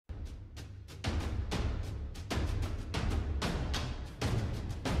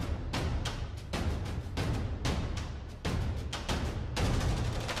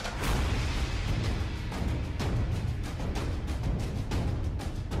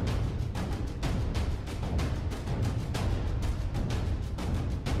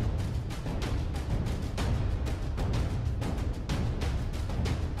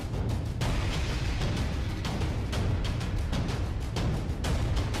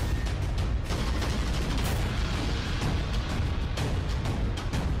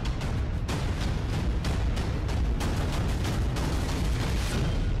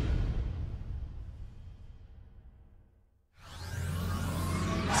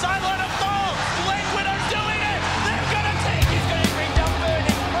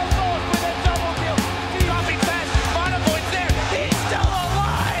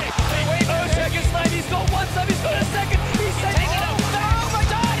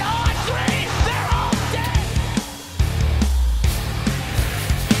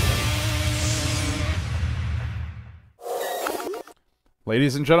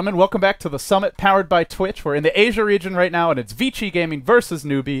Ladies and gentlemen, welcome back to the Summit powered by Twitch. We're in the Asia region right now, and it's Vici Gaming versus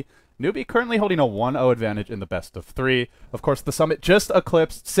Newbee. Newbee currently holding a 1-0 advantage in the best of 3. Of course, the Summit just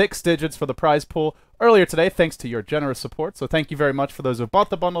eclipsed 6 digits for the prize pool earlier today, thanks to your generous support. So thank you very much for those who bought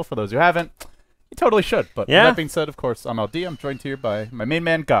the bundle. For those who haven't, you totally should. But with that being said, of course, I'm LD. I'm joined here by my main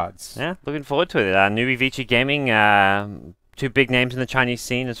man, Gods. Yeah, looking forward to it. Newbee Vici Gaming, two big names in the Chinese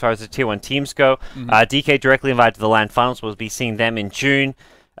scene as far as the Tier 1 teams go. DK directly invited to the LAN finals. We'll be seeing them in June.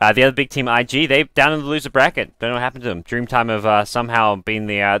 The other big team, IG, they're down in the loser bracket. Don't know what happened to them. Dreamtime of somehow being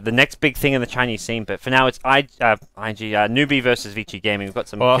the next big thing in the Chinese scene. But for now, it's Newbee versus Vici Gaming. We've got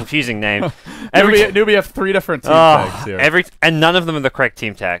some confusing names. Newbee have 3 different team tags here. And none of them are the correct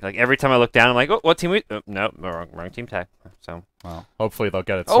team tag. Like every time I look down, I'm like, oh, what team we? Oh, no, wrong team tag. So. Well, hopefully they'll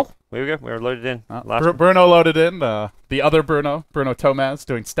get it. Oh, here we go. We were loaded in. Bruno loaded in. The other Bruno Tomaz,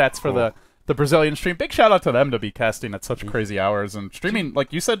 doing stats for the Brazilian stream. Big shout out to them to be casting at such crazy hours and streaming,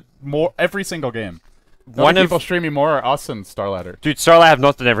 like you said, more every single game. One of people streaming more are us and Starladder. Dude, Starladder have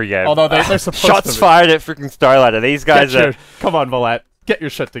not done every game. Although they're supposed to. Shots fired at freaking Starladder. These guys are. Come on, Valat. Get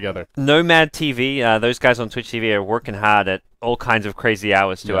your shit together. Nomad TV, those guys on Twitch TV are working hard at all kinds of crazy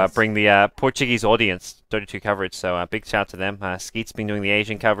hours to bring the Portuguese audience Dota 2 coverage. So big shout out to them. Skeet's been doing the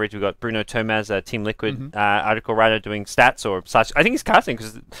Asian coverage. We've got Bruno Tomaz, Team Liquid article writer, doing stats or / I think he's casting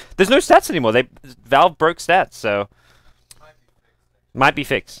because there's no stats anymore. Valve broke stats, so might be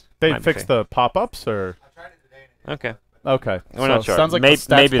fixed. They fixed the pop-ups, or okay. Okay, we're not sure. Sounds like the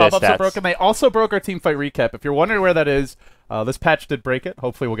stats pop-ups are broken. They also broke our team fight recap. If you're wondering where that is, this patch did break it.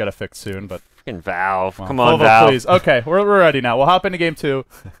 Hopefully we'll get it fixed soon. But freaking Valve, come on, Valve. Please. Okay, we're ready now. We'll hop into game 2.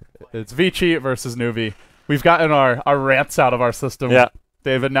 It's Vici versus Newbee. We've gotten our rants out of our system. Yeah.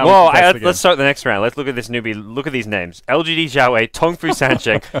 David, now let's start the next round. Let's look at this Newbee. Look at these names. LGD Xiaowei, Tongfu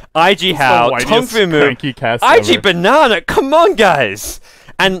Sancheng, IG Hao, Tongfu Mu, IG Banana. Come on, guys.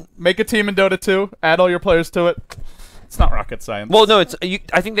 And make a team in Dota 2. Add all your players to it. It's not rocket science. Well, no,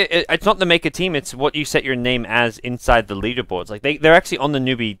 I think that it's not the make a team. It's what you set your name as inside the leaderboards. Like they're actually on the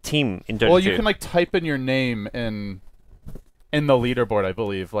Newbee team in Dota 2. Well, you can like type in your name in the leaderboard, I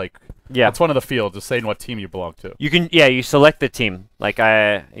believe. Like that's one of the fields, just saying what team you belong to. You can you select the team. Like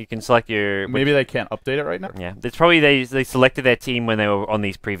you can select your. Maybe they can't update it right now. Yeah, it's probably they selected their team when they were on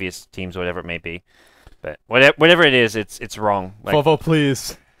these previous teams, or whatever it may be. But whatever it is, it's wrong. Like, Volvo,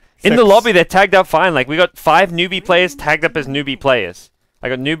 please. In the lobby, they're tagged up fine. Like, we got 5 Newbee players tagged up as Newbee players. I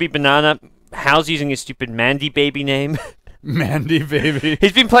got Newbee Banana. Hal's using his stupid Mandy Baby name. Mandy Baby.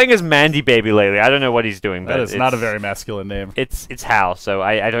 He's been playing as Mandy Baby lately. I don't know what he's doing. That is not a very masculine name. It's Hal, so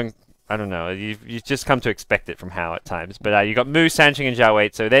I don't know. You just come to expect it from Hal at times. But you got Mu, Sancheng, and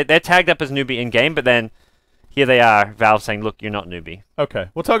Xiaowei. So they're tagged up as Newbee in game, but then here they are, Valve saying, look, you're not Newbee. Okay,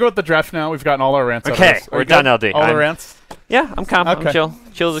 we'll talk about the draft now. We've gotten all our rants out of this. We're done, LD. All the rants? Yeah, I'm calm. Okay. I'm chill.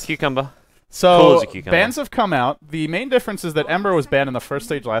 Chill as a cucumber. So, cool as a cucumber. Bans have come out. The main difference is that Ember was banned in the first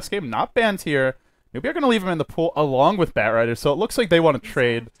stage last game, not banned here. Newbee are going to leave him in the pool along with Batrider, so it looks like they want to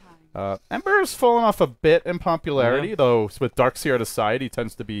trade. Ember's fallen off a bit in popularity, though with Darkseer at his side, he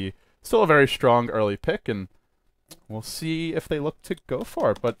tends to be still a very strong early pick, and we'll see if they look to go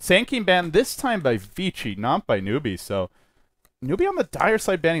for it. But Sanking banned this time by Vici, not by Newbee, so Newbee on the dire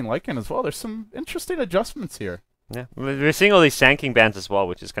side banning Lycan as well. There's some interesting adjustments here. Yeah, we're seeing all these Sanking bans as well,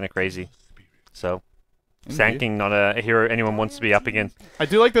 which is kind of crazy. So, Sanking not a hero anyone wants to be up against. I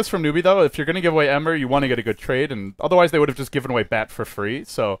do like this from Newbee, though. If you're going to give away Ember, you want to get a good trade, and otherwise they would have just given away Bat for free.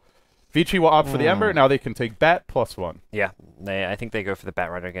 So, Vici will opt for the Ember. Now they can take Bat +1. Yeah, I think they go for the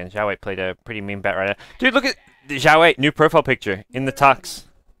Batrider again. Xiaowei played a pretty mean Batrider. Dude, look at Xiaowei, new profile picture in the tux.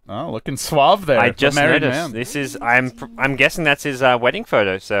 Oh, looking suave there. I just noticed. This is I'm guessing that's his wedding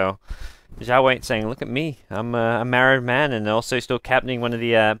photo. So Xiaowei saying, "Look at me. I'm a married man and also still captaining one of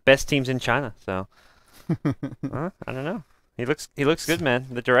the best teams in China." So I don't know. He looks good, man.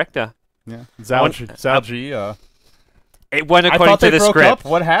 The director. Yeah. Zhao Ji. It went according to the script.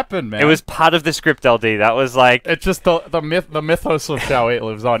 What happened, man? It was part of the script, LD. That was like... It's just the mythos of Xiaowei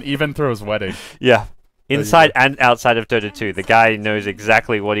lives on, even through his wedding. Yeah. Inside and outside of Dota 2. The guy knows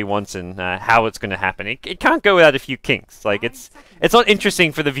exactly what he wants and how it's going to happen. It can't go without a few kinks. Like, it's not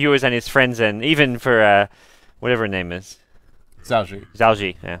interesting for the viewers and his friends and even for whatever her name is. Zhao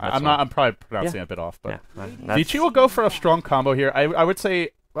Ji. Yeah, I'm probably pronouncing it a bit off. But Vici will go for a strong combo here. I would say...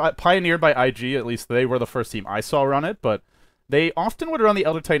 pioneered by IG, at least they were the first team I saw run it, but they often would run the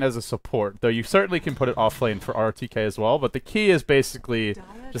Elder Titan as a support, though you certainly can put it off lane for RTK as well, but the key is basically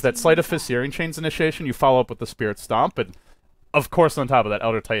just that Sleight of Fist Searing Chains initiation, you follow up with the Spirit Stomp, and of course on top of that,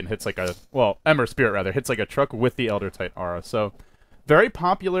 Elder Titan hits like a, well, Ember Spirit rather, hits like a truck with the Elder Titan aura, so very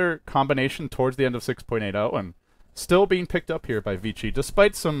popular combination towards the end of 6.80, and still being picked up here by Vici,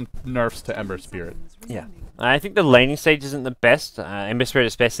 despite some nerfs to Ember Spirit. Yeah. I think the laning stage isn't the best. Ember Spirit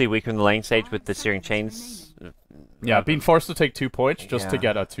especially weaker in the laning stage with the Searing Chains. Yeah, being forced to take 2 points just to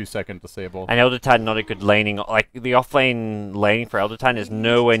get a 2-second disable. And Elder Titan not a good laning. Like, the off-lane laning for Elder Titan is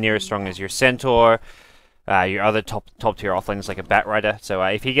nowhere near as strong as your Centaur, your other top-tier off-laners like a Batrider. So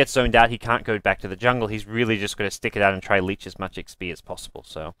if he gets zoned out, he can't go back to the jungle. He's really just going to stick it out and try leech as much XP as possible.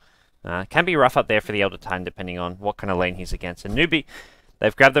 So can be rough up there for the Elder Titan depending on what kind of lane he's against. And Newbee,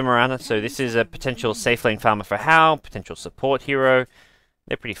 they've grabbed the Mirana, so this is a potential safe lane farmer for Hao, potential support hero.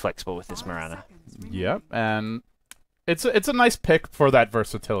 They're pretty flexible with this Mirana. Yep, and it's a nice pick for that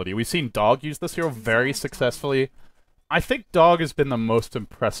versatility. We've seen Dog use this hero very successfully. I think Dog has been the most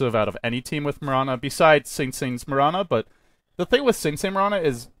impressive out of any team with Mirana, besides Sing Sing's Mirana, but the thing with Sing Sing Mirana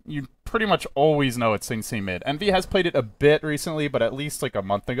is you pretty much always know it's Sing Sing mid. Envy has played it a bit recently, but at least like a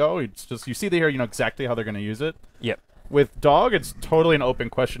month ago. It's just, you see the hero, you know exactly how they're going to use it. Yep. With Dog, it's totally an open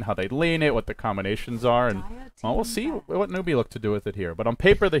question how they lane it, what the combinations are, and well, we'll see what Newbee look to do with it here. But on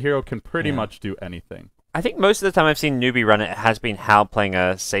paper, the hero can pretty much do anything. I think most of the time I've seen Newbee run it has been Hao playing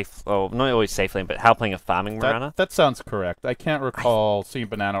a safe, well, not always safe lane, but Hao playing a farming Mirana. That sounds correct. I can't recall seeing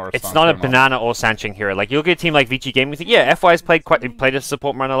Banana or It's not a Banana or Sancheng hero. Like, you'll get a team like Vici Gaming, you think, yeah, FY's played a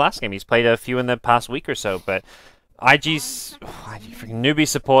support Mirana last game. He's played a few in the past week or so, but IG's freaking Newbee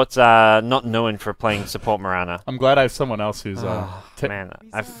supports are not known for playing support Mirana. I'm glad I have someone else who's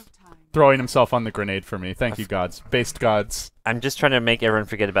throwing himself on the grenade for me. Thank you, gods. Based gods. I'm just trying to make everyone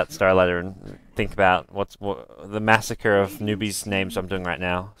forget about Starlighter and think about what the massacre of Newbee's names I'm doing right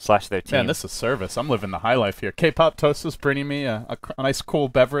now, / their team. Man, this is service. I'm living the high life here. K-Pop Toast is bringing me a nice cool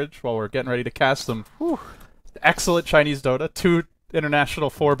beverage while we're getting ready to cast some excellent Chinese Dota. 2 international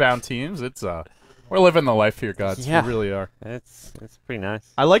 4-bound teams. It's we're living the life here, gods. Yeah. We really are. It's pretty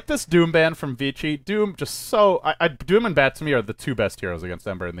nice. I like this Doom ban from Vici. Doom just so... Doom and Bat to me are the 2 best heroes against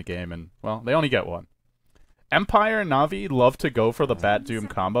Ember in the game, and, well, they only get 1. Empire and Na'Vi love to go for the Bat-Doom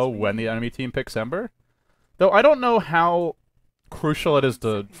combo when the enemy team picks Ember. Though I don't know how crucial it is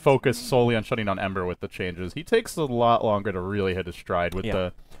to focus solely on shutting down Ember with the changes. He takes a lot longer to really hit his stride with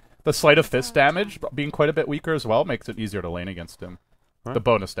the Sleight of Fist damage being quite a bit weaker as well. Makes it easier to lane against him. Right. The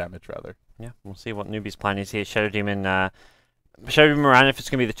bonus damage, rather. Yeah, we'll see what Newbee's plan is here. Shadow Demon around if it's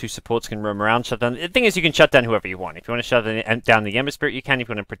going to be the 2 supports can roam around, shut down. The thing is, you can shut down whoever you want. If you want to shut down the Ember Spirit, you can. If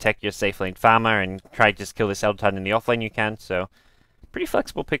you want to protect your safe lane farmer and try to just kill this Elder Titan in the off lane, you can. So, pretty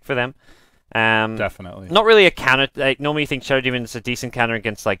flexible pick for them. Definitely. Not really a counter. Like, normally you think Shadow Demon is a decent counter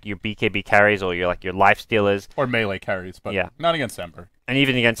against like your BKB carries or your life stealers. Or melee carries, but not against Ember. And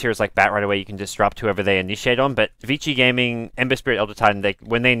even against heroes like Bat right away, you can disrupt whoever they initiate on. But Vici Gaming, Ember Spirit, Elder Titan,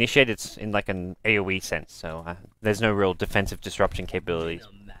 when they initiate, it's in like an AoE sense. So there's no real defensive disruption capabilities.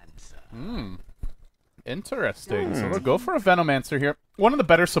 Interesting. So we'll go for a Venomancer here. One of the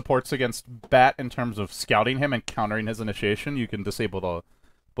better supports against Bat in terms of scouting him and countering his initiation. You can disable the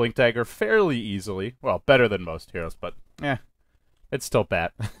Blink Dagger fairly easily. Well, better than most heroes, but it's still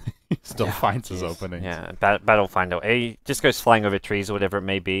Bat. He still finds his openings. Yeah, Bat will find out. He just goes flying over trees or whatever it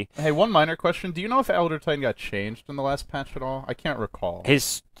may be. Hey, one minor question. Do you know if Elder Titan got changed in the last patch at all? I can't recall.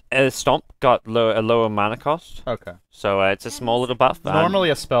 His Stomp got a lower mana cost. Okay. So it's a small little buff. Normally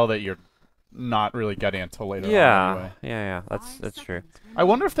a spell that you're not really getting until later on anyway. Yeah, that's true. I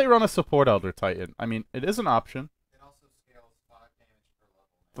wonder if they run a support Elder Titan. I mean, it is an option. It also scales 5 damage per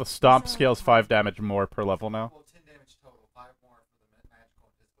level. The Stomp scales 5 damage more per level now. Well, 10 damage total, 5 more for the magical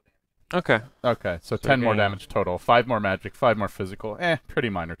and physical damage. Okay. Okay, so 10 more damage total, 5 more magic, 5 more physical. Pretty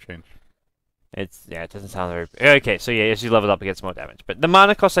minor change. It doesn't sound very... Okay, so yeah, as you level up, it gets more damage. But the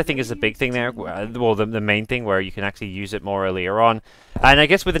mana cost, I think, is a big thing there. Well, the main thing where you can actually use it more earlier on. And I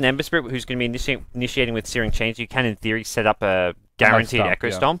guess with an Ember Spirit who's going to be initiating with Searing Chains, you can, in theory, set up a guaranteed Echo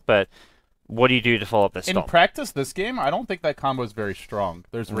Stomp, but what do you do to follow up the Stomp? In practice, this game, I don't think that combo is very strong.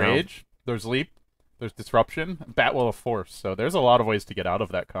 There's Rage, there's Leap, there's Disruption, Bat Will of Force, so there's a lot of ways to get out of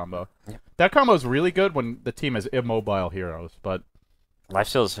that combo. Yeah. That combo is really good when the team has immobile heroes, but...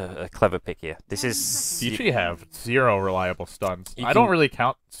 Lifesteal is a clever pick here. This is... Vici have 0 reliable stuns. I don't really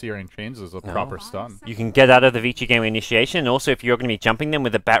count Searing Chains as a proper stun. You can get out of the Vici Gaming initiation, and also if you're going to be jumping them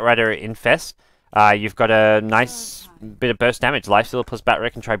with a Batrider Infest, you've got a nice bit of burst damage. Lifesteal plus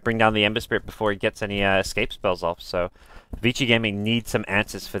Batrider can try bring down the Ember Spirit before he gets any escape spells off, so... Vici Gaming needs some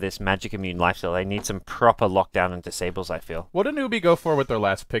answers for this magic immune lifesteal. They need some proper lockdown and disables, I feel. What did Newbee go for with their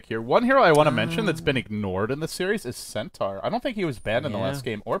last pick here? One hero I want to mention that's been ignored in the series is Centaur. I don't think he was banned in the last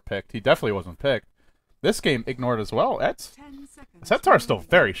game or picked. He definitely wasn't picked. This game ignored as well. Centaur is still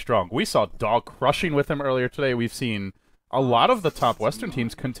very strong. We saw Dog crushing with him earlier today. We've seen a lot of the top Western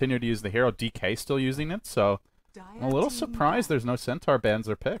teams continue to use the hero. DK still using it, so I'm a little surprised there's no Centaur bans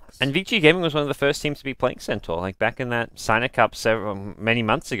or picks. And Vici Gaming was one of the first teams to be playing Centaur. Like back in that Signer Cup many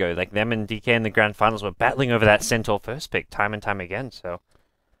months ago, like them and DK in the grand finals were battling over that Centaur first pick time and time again. So,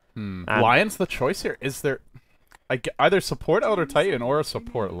 Lion's the choice here. Is there either support Elder Titan or a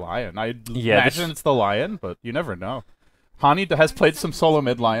support Lion? I imagine it's the Lion, but you never know. Hani has played some solo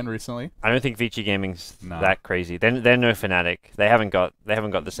mid Lion recently. I don't think Vici Gaming's that crazy. They're no Fnatic. They haven't got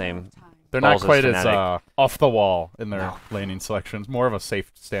the same. They're not quite as off the wall in their laning selections. More of a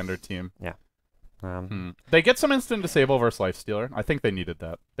safe standard team. Yeah. They get some instant disable versus Lifestealer. I think they needed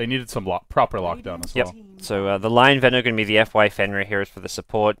that. They needed some proper lockdown as well. So the Lion Ven are going to be the FY Fenrir heroes for the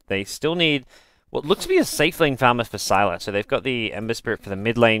support. They still need what looks to be a safe lane farmer for Sylar. So they've got the Ember Spirit for the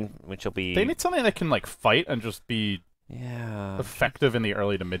mid lane, which will be. They need something that can like fight and just be. Yeah. Effective in the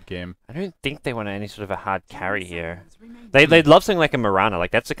early to mid game. I don't think they want any sort of a hard carry here. They'd love something like a Mirana.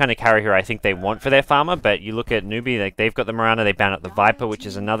 Like that's the kind of carry here I think they want for their farmer. But you look at Newbee, like they've got the Mirana. They ban out the Viper, which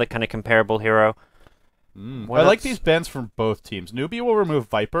is another kind of comparable hero. I like these bans from both teams. Newbee will remove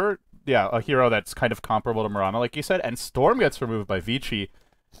Viper. Yeah, a hero that's kind of comparable to Mirana, like you said. And Storm gets removed by Vici,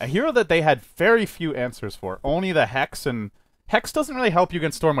 a hero that they had very few answers for. Only the Hex, and Hex doesn't really help you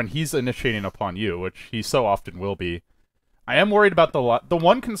against Storm when he's initiating upon you, which he so often will be. I am worried about the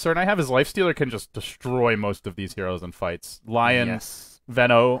one concern I have is Lifestealer can just destroy most of these heroes in fights. Lion,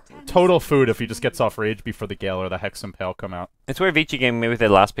 Veno, total food if he just gets off rage before the Gale or the Hex and Pale come out. It's where Vici Gaming, maybe with their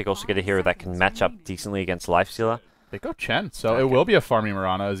last pick, also get a hero that can match up decently against Lifestealer. They go Chen, so it will be a farming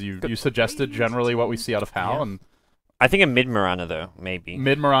Mirana, as you suggested, generally what we see out of Hal. And I think a mid Mirana, though, maybe.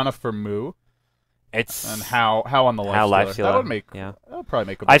 Mid Mirana for Moo. And how on the Lifestealer. That would make, that would probably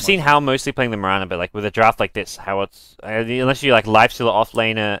make a bit I've seen Hal mostly playing the Mirana, but like with a draft like this, how it's unless you like Lifestealer off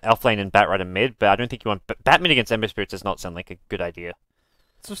laner, elf lane, and Bat Rider mid, but I don't think you want Bat mid against Ember Spirits does not sound like a good idea.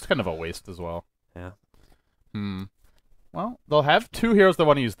 It's just kind of a waste as well. Yeah. Well, they'll have two heroes that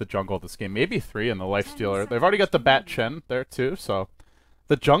want to use the jungle this game, maybe three in the Lifestealer. They've already got the Bat Chen there too, so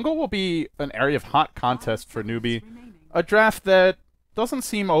the jungle will be an area of hot contest for Newbee. A draft that doesn't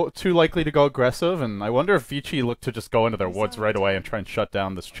seem too likely to go aggressive, and I wonder if Vici look to just go into their woods right away and try and shut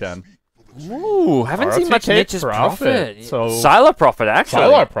down this Chen. Ooh, haven't seen much Niche's Prophet. So Sylar Prophet, actually.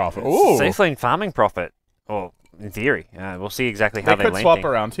 Sylar Prophet, ooh. Safe lane farming Prophet. Oh, in theory. We'll see exactly how they could swap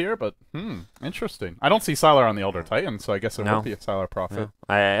around here, but interesting. I don't see Sylar on the Elder Titan, so I guess it would be a Sylar Prophet.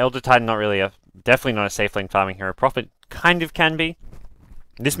 No. Elder Titan, definitely not a safe lane farming hero. Prophet kind of can be.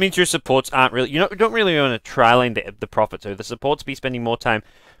 This means your supports aren't really... You don't really want to tri-lane the Prophet, so the supports be spending more time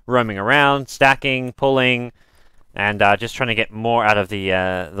roaming around, stacking, pulling, and just trying to get more out of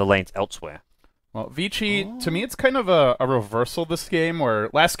the lanes elsewhere. Well, Vici, to me, it's kind of a reversal this game, where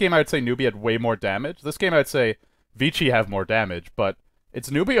last game I would say Newbee had way more damage. This game I would say Vici have more damage, but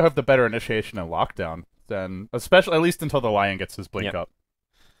it's Newbee who have the better initiation and lockdown, than, especially at least until the Lion gets his blink up.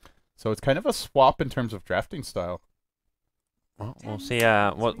 So it's kind of a swap in terms of drafting style. Well, we'll see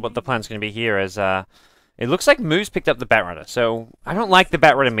what the plan's going to be here. As it looks like Moo's picked up the Batrider, so I don't like the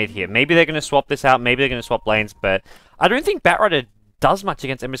Batrider mid here. Maybe they're going to swap this out. Maybe they're going to swap lanes, but I don't think Batrider does much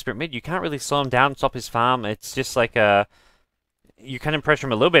against Ember Spirit mid. You can't really slow him down, stop his farm. It's just like you kind of pressure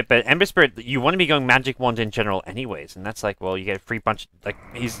him a little bit, but Ember Spirit, you want to be going Magic Wand in general anyways, and that's like, well, you get a free bunch. Like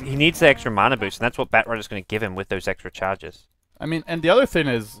he needs the extra mana boost, and that's what Batrider's going to give him with those extra charges. I mean, and the other thing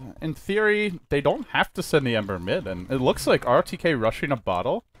is, in theory, they don't have to send the Ember mid, and it looks like RTK rushing a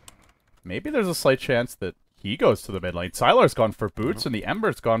bottle. Maybe there's a slight chance that he goes to the mid lane. Sylar's gone for boots, and the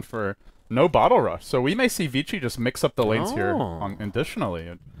Ember's gone for no bottle rush. So we may see Vici just mix up the lanes here additionally.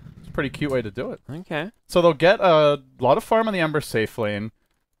 It's a pretty cute way to do it. Okay. So they'll get a lot of farm on the Ember safe lane.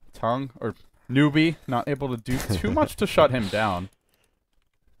 Or Newbee, not able to do too much to shut him down.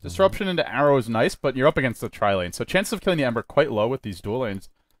 Disruption into Arrow is nice, but you're up against the tri-lane, so chances of killing the Ember quite low with these dual lanes.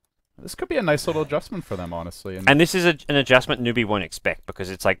 This could be a nice little adjustment for them, honestly. And this is an adjustment Newbee won't expect, because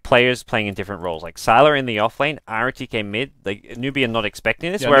it's like players playing in different roles. Like Sylar in the offlane, RTK mid, like Newbee are not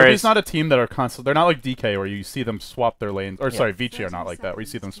expecting this, whereas... Newbee's not a team that are constant. They're not like DK, where you see them swap their lanes. Or, sorry, Vici are not like that, where you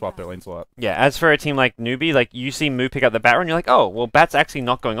see them swap their lanes a lot. Yeah, as for a team like Newbee, like, you see Moo pick up the Bat and you're like, oh, well, Bat's actually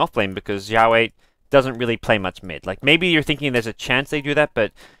not going offlane, because Xiao doesn't really play much mid. Like, maybe you're thinking there's a chance they do that,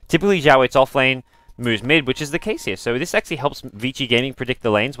 but typically Xiao 8's offlane, Moo's mid, which is the case here. So this actually helps Vici Gaming predict the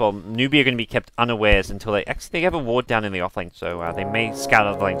lanes, while Newbee are going to be kept unawares until they have a ward down in the offlane, so they may scout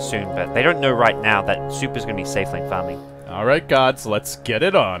out the lane soon, but they don't know right now that Super's going to be safe lane farming. Alright, gods, let's get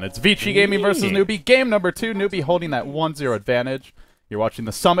it on. It's Vici Gaming versus Newbee. Game number 2, Newbee holding that 1-0 advantage. You're watching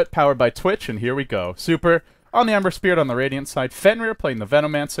the Summit, powered by Twitch, and here we go. Super, on the Ember Spirit on the Radiant side. Fenrir playing the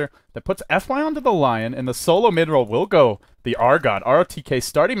Venomancer. That puts FY onto the Lion, and the solo mid-roll will go the Argon. ROTK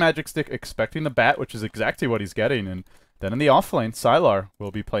starting Magic Stick, expecting the Bat, which is exactly what he's getting. And then in the offlane, Sylar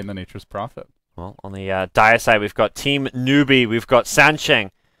will be playing the Nature's Prophet. Well, on the Dire side, we've got Team Newbee. We've got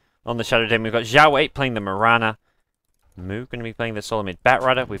Sansheng on the Shadow Demon. We've got Zhao Wei playing the Mirana. Mu going to be playing the solo mid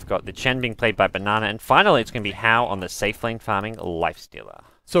Batrider. We've got the Chen being played by Banana. And finally, it's going to be Hao on the safe lane farming Lifestealer.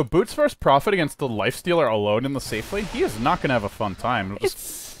 So Boots vs. Prophet against the Lifestealer alone in the safe lane, he is not going to have a fun time.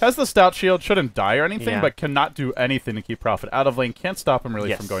 Has the Stout Shield, shouldn't die or anything, but cannot do anything to keep Prophet out of lane. Can't stop him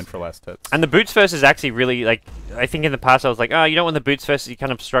really from going for last hits. And the Boots first is actually really, like, I think in the past I was like, oh, you don't want the Boots first, you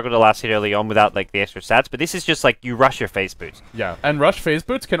kind of struggle to last hit early on without, like, the extra stats. But this is just, like, you rush your Phase Boots. Yeah, and rush Phase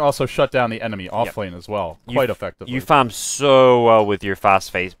Boots can also shut down the enemy off lane as well, quite effectively. You farm so well with your fast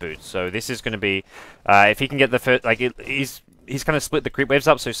Phase Boots. So this is going to be, if he can get the first, like, he's kind of split the creep waves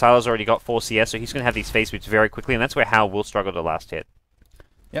up, so Sylar's already got 4 CS, so he's going to have these Phase Boots very quickly, and that's where Hao will struggle to last hit.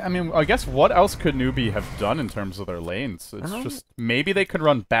 Yeah, I mean, I guess what else could Newbee have done in terms of their lanes? It's just, maybe they could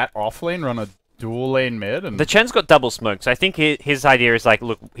run Bat off lane, run a dual lane mid, and... The Chen's got double smoke, so I think his idea is like,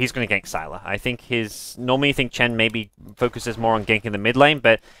 look, he's going to gank Sylar. I think normally you think Chen maybe focuses more on ganking the mid lane,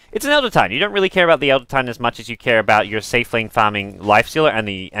 but it's an Elder Titan. You don't really care about the Elder Titan as much as you care about your safe lane farming Lifestealer and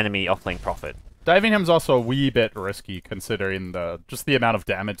the enemy off lane Prophet. Diving him's also a wee bit risky, considering just the amount of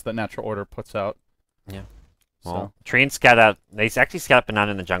damage that Natural Order puts out. Yeah. Well, Tree and Scatter, they actually scout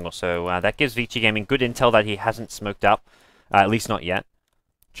Banana in the jungle, so that gives Vici Gaming good intel that he hasn't smoked up, at least not yet.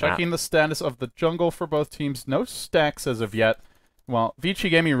 Checking the status of the jungle for both teams, no stacks as of yet. Well, Vici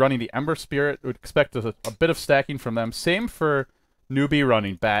Gaming running the Ember Spirit, would expect a bit of stacking from them. Same for Newbee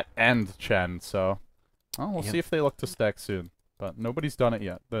running Bat and Chen, so we'll see if they look to stack soon. But nobody's done it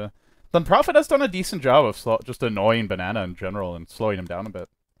yet. The Prophet has done a decent job of just annoying Banana in general and slowing him down a bit.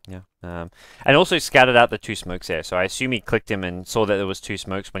 Yeah, and also scouted out the 2 smokes there, so I assume he clicked him and saw that there was 2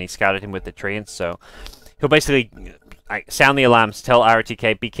 smokes when he scouted him with the treants, so he'll basically sound the alarms, tell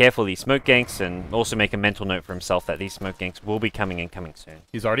ROTK, be careful of these smoke ganks, and also make a mental note for himself that these smoke ganks will be coming soon.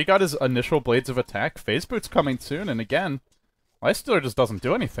 He's already got his initial Blades of Attack, Phase Boot's coming soon, and again, Lifestealer just doesn't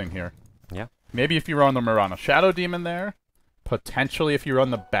do anything here. Yeah. Maybe if you run the Mirana Shadow Demon there, potentially if you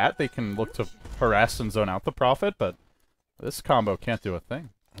run the Bat, they can look to harass and zone out the Prophet, but this combo can't do a thing.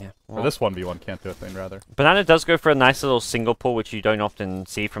 Yeah. Or this 1v1 can't do a thing, rather. Banana does go for a nice little single pull, which you don't often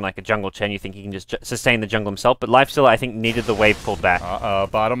see from like a jungle Chen. You think he can just sustain the jungle himself, but Lifestealer, I think, needed the wave pulled back.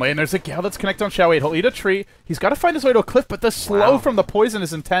 Bottom lane, there's a Gale that's connected on Xiao 8. He'll eat a tree. He's got to find his way to a cliff, but the slow from the poison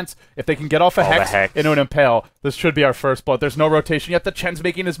is intense. If they can get off a Hex into an Impale, this should be our first blood. There's no rotation yet. The Chen's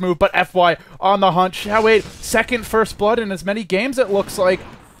making his move, but FY on the hunt. Xiao 8, second first blood in as many games, it looks like.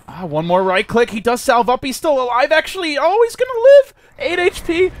 One more right click. He does salve up. He's still alive, actually. Oh, he's going to live. 8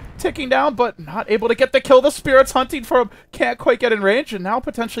 HP ticking down, but not able to get the kill. The Spirit's hunting for him. Can't quite get in range, and now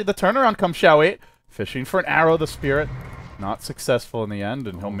potentially the turnaround comes Xiao 8. Fishing for an arrow, the Spirit. Not successful in the end,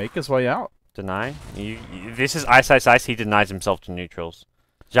 and he'll make his way out. Deny? This is Ice Ice Ice. He denies himself to neutrals.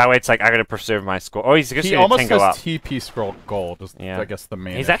 Zhao Weight's like, I gotta preserve my score. Oh, he's just he gonna almost tango has up. TP scroll gold, is I guess the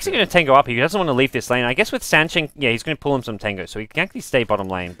main He's issue. actually gonna tango up. He doesn't want to leave this lane. I guess with Sansheng, yeah, he's gonna pull him some tango, so he can actually stay bottom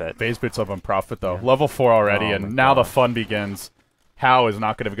lane, but... Phase Boots up on Prophet, though. Level 4 already, and now the fun begins. Hao is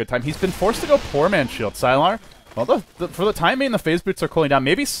not gonna have a good time. He's been forced to go Poor Man Shield. Sylar, well, for the time being, the Phase Boots are cooling down.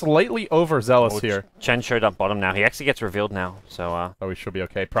 Maybe slightly overzealous here. Chen showed up bottom now. He actually gets revealed now, so... Oh, he should be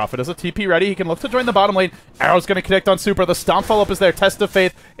okay. Prophet is a TP ready. He can look to join the bottom lane. Arrow's going to connect on Super. The Stomp follow-up is there. Test of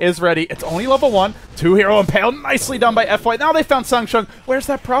Faith is ready. It's only level 1. 2-hero Impale. Nicely done by FY. Now they found Sangsheng. Where's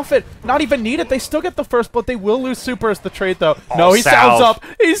that Prophet? Not even needed. They still get the first, but they will lose Super as the trade, though. No, he salves up.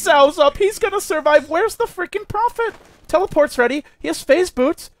 He salves up. He's going to survive. Where's the freaking Prophet? Teleport's ready. He has Phase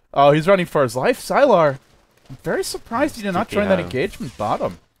Boots. Oh, he's running for his life. Sylar. I'm very surprised he did not join that engagement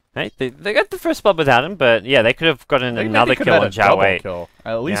bottom. Hey, they got the first blood without him, but yeah, they could have gotten another kill on Zhao Wei.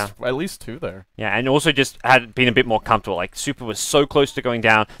 At least 2 there. Yeah, and also just had been a bit more comfortable. Like Super was so close to going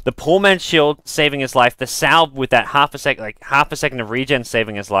down. The poor man's shield saving his life. The salve with that half a second of regen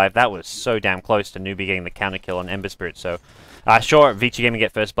saving his life. That was so damn close to Newbee getting the counter kill on Ember Spirit. So, sure, Vici Gaming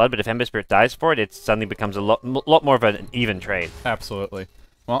get first blood, but if Ember Spirit dies for it, it suddenly becomes a lot more of an even trade. Absolutely.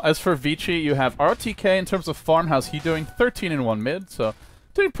 Well, as for Vici, you have RTK in terms of farm. How's he doing? 13 in 1 mid, so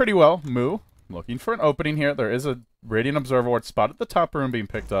doing pretty well. Mu looking for an opening here. There is a Radiant Observer Ward spot at the top room being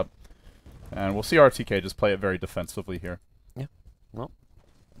picked up. And we'll see RTK just play it very defensively here. Yeah. Well.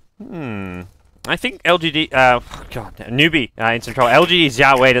 I think LGD, Newbee in control. LGD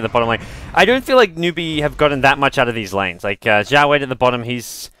Zhao Wei at the bottom lane. I don't feel like Newbee have gotten that much out of these lanes. Like, Zhao Wei at the bottom,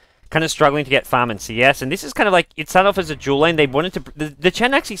 he's kind of struggling to get farm and CS, and this is kind of like, it started off as a dual lane. They wanted to, the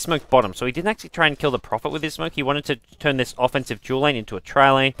Chen actually smoked bottom, so he didn't actually try and kill the Prophet with his smoke. He wanted to turn this offensive dual lane into a tri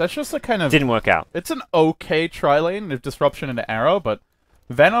lane. That's just a kind of... Didn't work out. It's an okay tri lane of disruption into arrow, but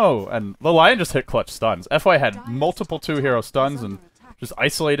Veno and the Lion just hit clutch stuns. FY had multiple 2-hero stuns and just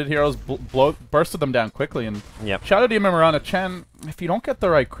isolated heroes, bursted them down quickly, and shout out to Imamurana. Chen, if you don't get the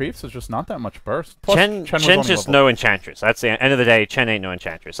right creeps, there's just not that much burst. Plus, Chen's just no Enchantress. That's the end of the day. Chen ain't no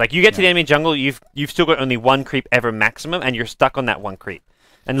Enchantress. Like, you get to the enemy jungle, you've still got only 1 creep ever maximum, and you're stuck on that 1 creep.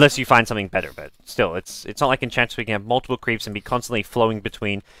 Unless you find something better, but still, it's not like Enchantress where you can have multiple creeps and be constantly flowing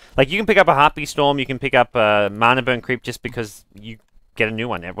between. Like, you can pick up a Heartbeat Storm, you can pick up a Mana Burn creep just because you get a new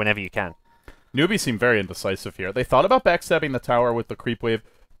one whenever you can. Newbee seemed very indecisive here. They thought about backstabbing the tower with the creep wave.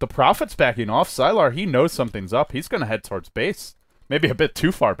 The Prophet's backing off. Sylar, he knows something's up. He's going to head towards base. Maybe a bit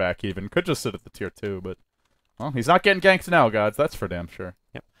too far back even. Could just sit at the tier 2, but... Well, he's not getting ganked now, gods. That's for damn sure.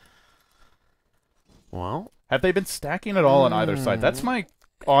 Yep. Well... Have they been stacking at all on either side? That's my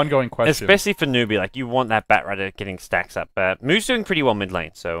ongoing question. Especially for Newbee. Like, you want that Batrider getting stacks up. But Moo's doing pretty well mid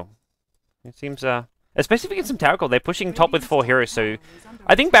lane, so... It seems, especially if we get some tower gold. They're pushing top with 4 heroes, so...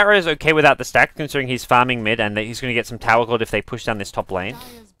 I think Batrider is okay without the stack, considering he's farming mid, and that he's going to get some tower gold if they push down this top lane.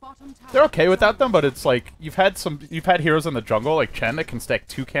 They're okay without them, but it's like you've had heroes in the jungle like Chen that can stack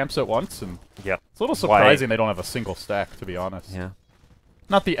 2 camps at once, and it's a little surprising they don't have a single stack, to be honest. Yeah,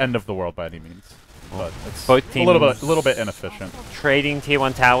 not the end of the world by any means, but it's both teams a little bit inefficient. Trading tier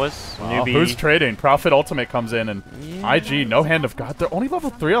 1 towers. Well, who's trading? Prophet Ultimate comes in, and IG no hand of God. They're only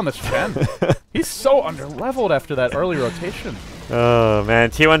level 3 on this Chen. He's so underleveled after that early rotation. Oh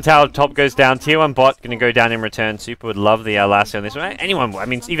man, tier 1 tower top goes down, tier 1 bot gonna go down in return. Super would love the last hit on this one. Anyone, I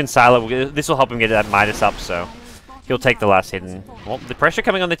mean, even Sylar, this will help him get that Midas up, so he'll take the last hit. And well, the pressure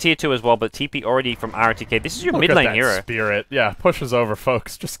coming on the tier 2 as well, but TP already from RTK. This is your mid lane hero. Spirit, yeah, pushes over,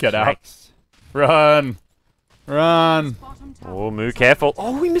 folks. Just get out. Run, run. Oh, Moo, careful.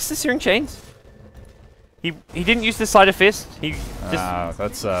 Oh, we missed the Searing Chains. He didn't use the Sleight of Fist. He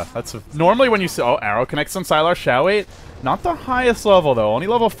just... that's normally when you see... Oh, arrow connects on Sylar. Shao 8. Not the highest level, though. Only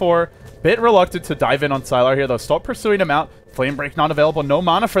level 4. Bit reluctant to dive in on Sylar here, though. Stop pursuing him out. Flame Break not available. No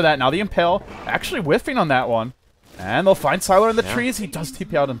mana for that. Now the Impale actually whiffing on that one. And they'll find Sylar in the trees. He does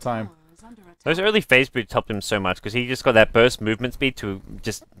TP out in time. Those early phase boots helped him so much because he just got that burst movement speed to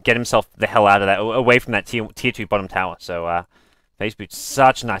just get himself the hell out of that, away from that tier 2 bottom tower. So phase boots,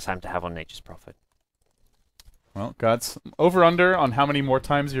 such a nice time to have on Nature's Prophet. Well, gods, over/under on how many more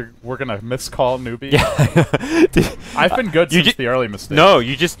times we're gonna miscall Newbee. Yeah. I've been good since the early mistake. No,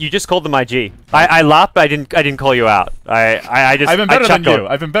 you just called them IG. I laughed, but I didn't call you out. I've been better than you.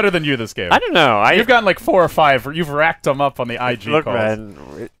 I've been better than you this game. I don't know. You've gotten like 4 or 5. You've racked them up on the IG Look, calls.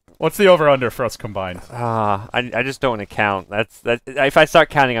 Man. What's the over/under for us combined? I just don't want to count. That's if I start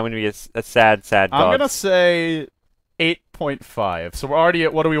counting, I'm gonna be a sad god. I'm gonna say 8.5. So we're already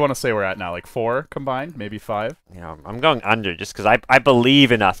at, what do we want to say we're at now? Like 4 combined? Maybe 5? Yeah, I'm going under just because I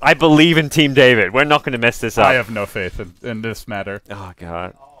believe in us. I believe in Team David. We're not going to mess this up. I have no faith in this matter. Oh,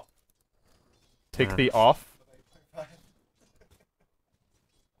 God. Take the off?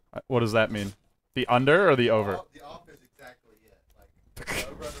 What does that mean? The under or the over? The off is exactly it. Like,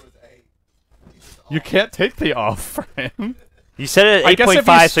 the over was 8. You can't take the off for him. You said it at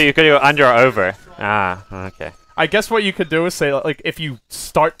 8.5, so you could go under or over. Okay. I guess what you could do is say, like, if you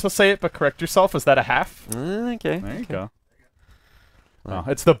start to say it but correct yourself, is that a half? Okay. There you go. Well,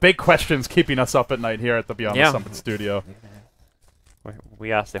 it's the big questions keeping us up at night here at the Beyond the Summit studio.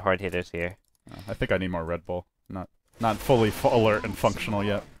 We asked the hard hitters here. I think I need more Red Bull. Not fully alert and functional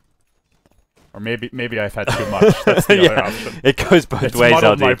yet. Or maybe I've had too much. That's the other option. It goes both ways,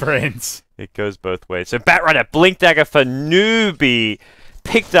 muddled my brains. It goes both ways. So Batrider, Blink Dagger for Newbee.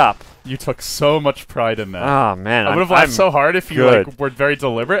 Picked up. You took so much pride in that. Oh, man. I would have laughed so hard if you like were very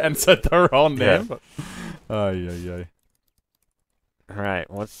deliberate and said the wrong name. Yeah. All right,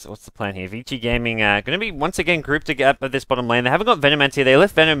 what's the plan here? Vici Gaming going to be once again grouped together at this bottom lane. They haven't got Venomance here. They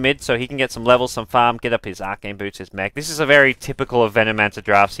left Venom mid so he can get some levels, some farm, get up his Arcane Boots, his mech. This is a very typical of Venomancer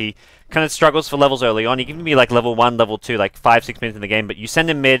drafts. He kind of struggles for levels early on. He can be like level 1, level 2, like 5, 6 minutes in the game, but you send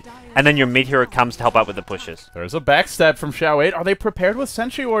him mid, and then your mid hero comes to help out with the pushes. There's a backstab from Shao 8. Are they prepared with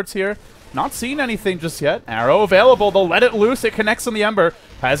Sentry Wards here? Not seeing anything just yet. Arrow available. They'll let it loose. It connects on the Ember.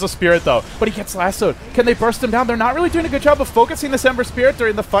 Has a Spirit, though. But he gets lassoed. Can they burst him down? They're not really doing a good job of focusing this Ember Spirit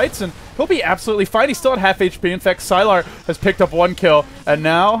during the fights, and he'll be absolutely fine. He's still at half HP. In fact, Sylar has picked up 1 kill. And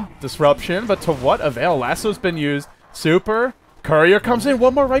now, Disruption. But to what avail? Lasso's been used. Super. Courier comes in.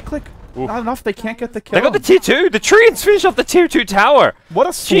 One more right click. Not enough. They can't get the kill. They got the tier 2. The Treants finish off the tier 2 tower. What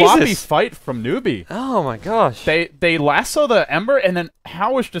a sloppy Jesus. fight from Newbee. Oh my gosh. They lasso the Ember, and then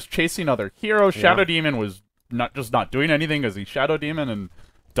Hao was just chasing other heroes. Shadow Demon was not doing anything because he's Shadow Demon and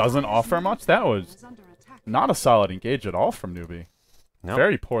doesn't offer much. That was not a solid engage at all from Newbee. Nope.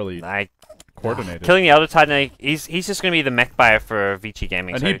 Very poorly coordinated. Killing the Elder Titan, he's just going to be the mech buyer for Vici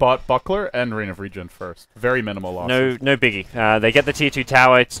Gaming. And so he bought Buckler and Ring of Regen first. Very minimal losses. no biggie. They get the tier 2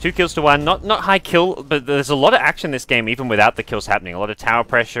 tower. It's 2 kills to 1. Not high kill, but there's a lot of action in this game even without the kills happening. A lot of tower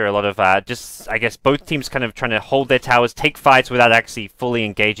pressure, a lot of just, I guess, both teams kind of trying to hold their towers, take fights without actually fully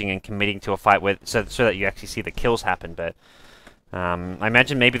engaging and committing to a fight so that you actually see the kills happen. But I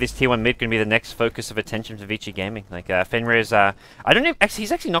imagine maybe this tier 1 mid going to be the next focus of attention for Vici Gaming. Like Fenrir's, I don't know. Actually,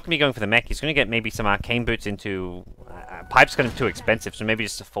 he's actually not going to be going for the mech. He's going to get maybe some arcane boots into Pipe's kind of too expensive, so maybe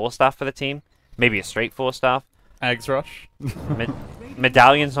just a 4-star for the team. Maybe a straight 4-star. Ags Rush.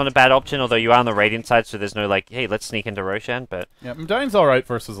 Medallion's not a bad option, although you are on the Radiant side, so there's no like, hey, let's sneak into Roshan. But yeah, Medallion's all right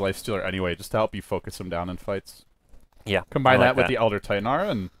versus Lifestealer anyway, just to help you focus him down in fights. Yeah, Combine I that with the Elder Titanar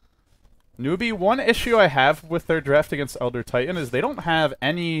and Newbee. One issue I have with their draft against Elder Titan is they don't have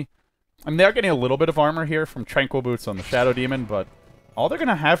any... I mean, they're getting a little bit of armor here from Tranquil Boots on the Shadow Demon, but all they're going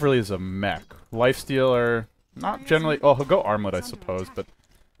to have really is a mech. Lifestealer, not generally... Oh, he'll go Armlet, I suppose, but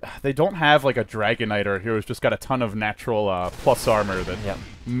they don't have like a Dragon Knight or a hero who's just got a ton of natural plus armor that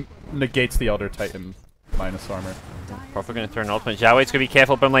negates the Elder Titan minus armor. Probably going to throw an ultimate. Xiaowe's going to be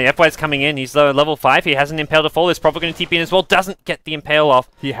careful, but like FY's coming in. He's level 5. He has an Impale to fall. He's probably going to TP in as well. Doesn't get the Impale off.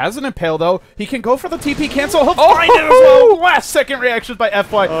 He has an Impale, though. He can go for the TP cancel. He'll find it as well. Last second reactions by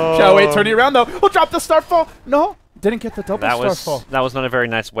FY. Xiaowe turning around, though. He'll drop the Starfall. No, didn't get the double Starfall. That was not a very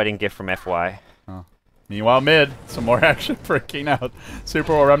nice wedding gift from FY. Oh. Meanwhile, mid, some more action breaking out.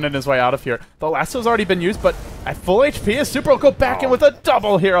 Super will remnant his way out of here. The lasso's already been used, but at full HP, his Super will go back in with a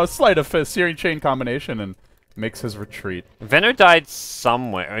double hero Sleight of Fist, Searing Chain combination, and makes his retreat. Venno died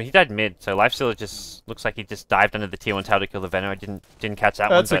somewhere. He died mid, so Lifestealer just looks like he just dived under the tier 1 tower to kill the Venno. I didn't catch that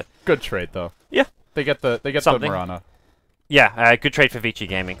one. That's a good trade, though. Yeah, they get the Marana. Yeah, good trade for Vici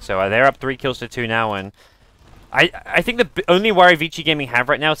Gaming. So they're up 3 kills to 2 now, and I think the only worry Vici Gaming have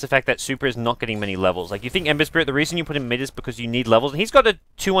right now is the fact that Super is not getting many levels. Like, you think Ember Spirit, the reason you put him mid is because you need levels, and he's got a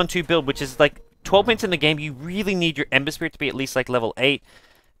 2-1-2 build, which is like 12 minutes in the game. You really need your Ember Spirit to be at least like level 8,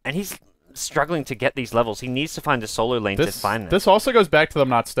 and he's struggling to get these levels. He needs to find a solo lane to find them. This also goes back to them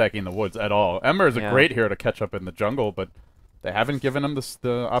not stacking the woods at all. Ember is a great hero to catch up in the jungle, but they haven't given him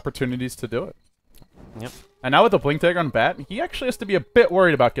the opportunities to do it. Yep. And now with the Blink Dagger on Bat, he actually has to be a bit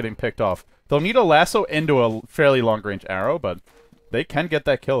worried about getting picked off. They'll need a lasso into a fairly long-range arrow, but they can get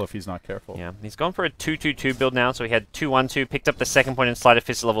that kill if he's not careful. Yeah, he's gone for a 2-2-2 build now, so he had 2-1-2, picked up the second point in Sleight of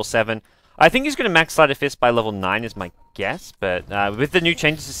Fist at level 7. I think he's going to max Sleight of Fist by level 9 is my guess, but with the new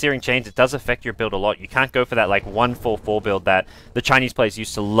changes to Searing Chains, it does affect your build a lot. You can't go for that like 1-4-4 build that the Chinese players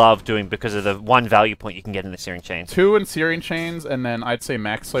used to love doing because of the 1 value point you can get in the Searing Chains. 2 in Searing Chains, and then I'd say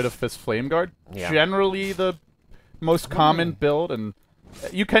max Sleight of Fist Flame Guard. Yeah. Generally the most common build, and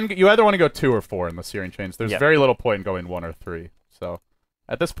you either want to go 2 or 4 in the Searing Chains. There's very little point in going 1 or 3. So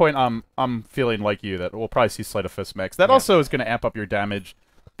at this point, I'm feeling like you that we'll probably see Sleight of Fist max. That also is going to amp up your damage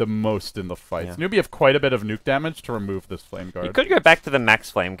the most in the fights. Newbee have quite a bit of nuke damage to remove this Flame Guard. You could go back to the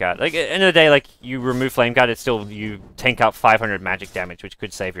max Flame Guard. Like, at the end of the day, like, you remove Flame Guard, it's still, you tank out 500 magic damage, which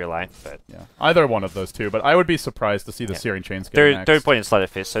could save your life. But yeah, either one of those two, but I would be surprised to see the Searing Chains get maxed. Third point in Sleight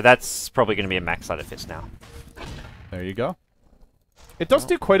of Fist, so that's probably going to be a max Sleight of Fist now. There you go. It does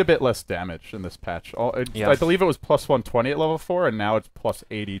do quite a bit less damage in this patch. I believe it was plus 120 at level 4, and now it's plus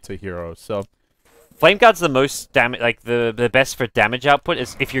 80 to heroes, so... Flame Guard's the most damage, like the best for damage output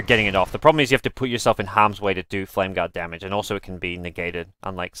is if you're getting it off. The problem is you have to put yourself in harm's way to do Flame Guard damage, and also it can be negated,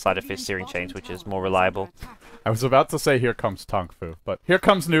 unlike Sleight of Fist Searing Chains, which is more reliable. I was about to say here comes Tong Fu, but here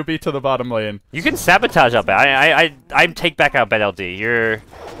comes Newbee to the bottom lane. You can sabotage our bet. I take back our bet, LD.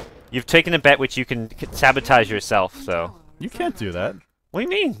 You've taken a bet which you can sabotage yourself, so... You can't do that. What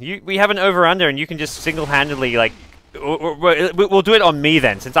do you mean? We have an over-under, and you can just single-handedly, like... We'll do it on me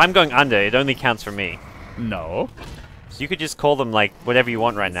then. Since I'm going under, it only counts for me. No. So you could just call them like whatever you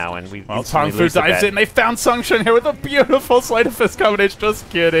want right now, and we. Well, Tong Fu dives in. They found Sungshan here with a beautiful Sleight of Fist combination. Just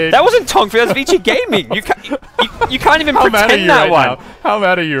kidding. That wasn't Tong Fu. That's Vici Gaming. You can't even pretend that one. How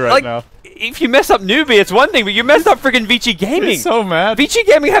mad are you right now? If you mess up Newbee, it's one thing, but you messed up friggin' Vici Gaming. He's so mad. Vici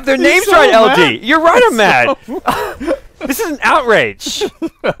Gaming have their names right, LD. You're right, I'm mad. This is an outrage.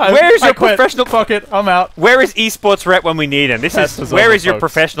 Where is your professional? Fuck it, I'm out. Where is esports rep when we need him? Where is your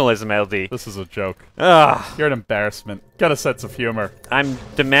professionalism, LD? This is a joke. Ugh. You're an embarrassment. Get a sense of humor. I'm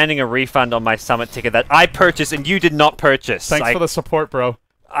demanding a refund on my summit ticket that I purchased and you did not purchase. Thanks for the support, bro.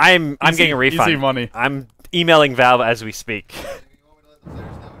 I'm getting a refund. Easy money. I'm emailing Valve as we speak. Do you want me to let the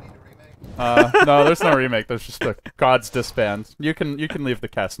players know we need a remake? No, there's no remake. There's just a Gods disband. You can leave the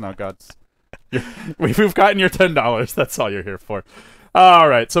cast now, Gods. We've gotten your $10. That's all you're here for. All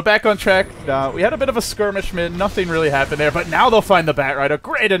right, so back on track. We had a bit of a skirmish mid. Nothing really happened there, but now they'll find the Bat Rider.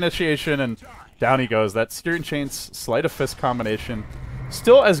 Great initiation, and down he goes. That Steering Chain's Sleight of Fist combination.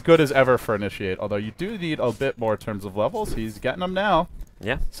 Still as good as ever for Initiate, although you do need a bit more in terms of levels. He's getting them now.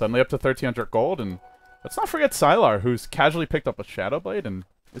 Yeah. Suddenly up to 1,300 gold, and let's not forget Sylar, who's casually picked up a Shadow Blade and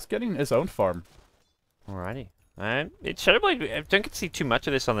is getting his own farm. Alrighty. Shadow Blade, I don't get to see too much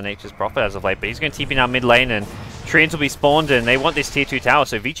of this on the Nature's Prophet as of late, but he's going to TP down mid lane, and Treants will be spawned, and they want this tier 2 tower,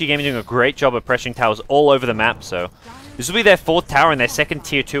 so Vici Gaming doing a great job of pressuring towers all over the map, so this will be their 4th tower and their 2nd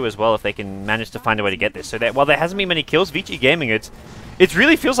tier 2 as well, if they can manage to find a way to get this. So that while there hasn't been many kills, Vici Gaming, it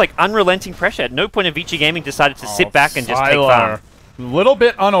really feels like unrelenting pressure. At no point have Vici Gaming decided to sit back and just take farm. A little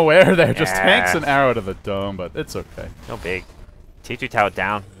bit unaware there, just tanks an arrow to the dome, but it's okay. No big. Tier 2 tower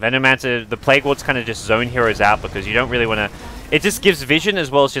down. Venomancer, the Plague Ward's kind of just zone heroes out because you don't really want to... It just gives vision as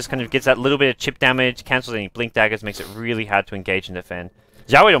well as just kind of gets that little bit of chip damage, cancels any blink daggers, makes it really hard to engage and defend.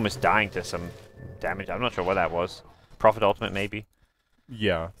 Xiaowei almost dying to some damage. I'm not sure what that was. Prophet ultimate maybe.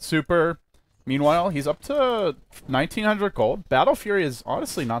 Yeah. Super. Meanwhile, he's up to 1,900 gold. Battle Fury is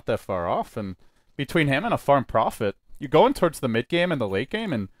honestly not that far off, and between him and a farm Prophet, you're going towards the mid game and the late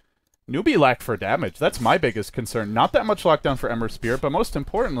game, and Newbee lacked for damage. That's my biggest concern. Not that much lockdown for Ember Spear, but most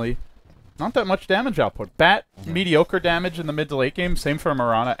importantly, not that much damage output. Bat, mediocre damage in the mid to late game. Same for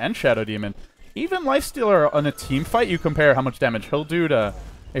Mirana and Shadow Demon. Even Lifestealer on a team fight, you compare how much damage he'll do to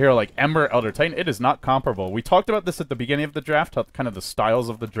a hero like Ember, Elder Titan. It is not comparable. We talked about this at the beginning of the draft, how kind of the styles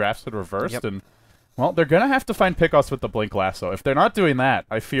of the drafts had reversed, and well, they're going to have to find pickoffs with the Blink Lasso. If they're not doing that,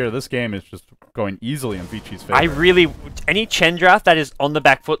 I fear this game is just going easily in Vici's favor. Any Chen draft that is on the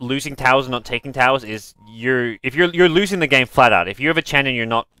back foot, losing towers and not taking towers, is you're losing the game flat out. If you have a Chen and you're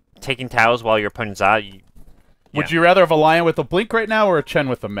not taking towers while your opponents are, Would you rather have a Lion with a Blink right now or a Chen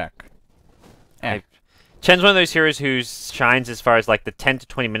with a mech? Chen's one of those heroes who shines as far as like the 10 to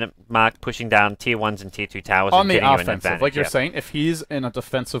 20 minute mark, pushing down tier 1s and tier 2 towers. On and the getting offensive, you an like you're saying, if he's in a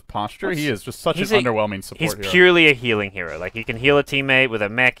defensive posture, he is just such an underwhelming support hero. He's purely a healing hero. Like, he can heal a teammate with a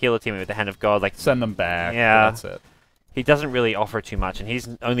mech, heal a teammate with the Hand of God. Like, send them back. Yeah, that's it. He doesn't really offer too much, and he's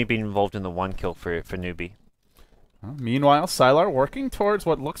only been involved in the 1 kill for Newbee. Meanwhile, Sylar, working towards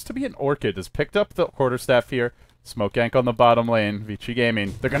what looks to be an Orchid, has picked up the quarterstaff here. Smoke Gank on the bottom lane. Vici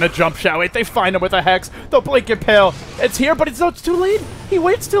Gaming. They're going to jump Xiaowei. They find him with a Hex. They'll Blink Impale. It's here, but it's too late. He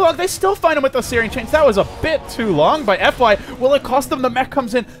waits too long. They still find him with the Searing Chains. That was a bit too long by FY. Will it cost them? The mech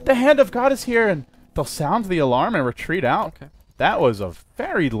comes in. The Hand of God is here, and they'll sound the alarm and retreat out. Okay. That was a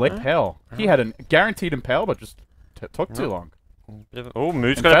very late impale. He had a guaranteed impale, but just took too long. Oh,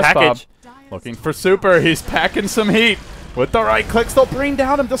 Mood's got a package. Looking for Super. He's packing some heat. With the right clicks, they'll bring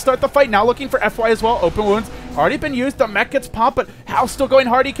down him to start the fight. Now looking for FY as well. Open wounds. Already been used. The mech gets popped, but Hal's still going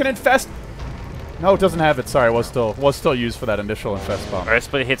hard. He can infest. No, it doesn't have it. Sorry, was still used for that initial infest bomb. Earth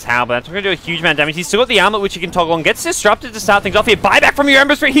Split hits Hal, but that's going to do a huge amount of damage. He's still got the armlet, which he can toggle on. Gets disrupted to start things off here. Buyback from your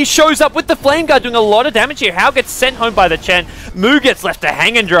Ember Spirit. He shows up with the Flame Guard, doing a lot of damage here. Hal gets sent home by the Chen. Moo gets left to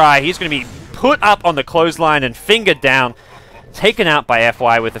hang and dry. He's going to be put up on the clothesline and fingered down. Taken out by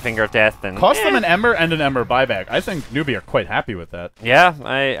FY with the Finger of Death. And cost them an Ember and an Ember buyback. I think Newbee are quite happy with that. Yeah,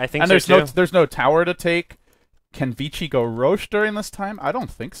 I think so too. And there's no tower to take. Can Vici go Roche during this time? I don't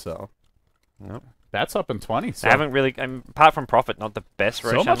think so. Nope. That's up in 20. So I haven't really, apart from Prophet, not the best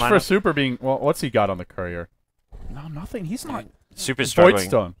Roche. So much for Super being, well, what's he got on the courier? No, nothing. He's not. Super struggling.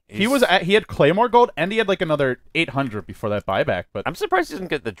 Voidstone. He had Claymore Gold and he had like another 800 before that buyback. But I'm surprised he doesn't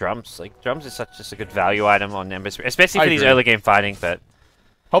get the drums. Like, drums is just a good value item on Ember, especially for these early game fighting. But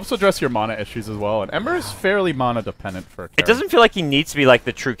helps address your mana issues as well. And Ember is fairly mana dependent for a carry. It doesn't feel like he needs to be like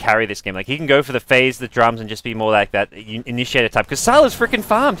the true carry this game. Like, he can go for the phase, the drums, and just be more like that initiator type. Because Sylar's freaking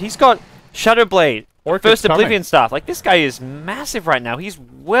farmed. He's got Shadow Blade, First Oblivion Staff. Like, this guy is massive right now. He's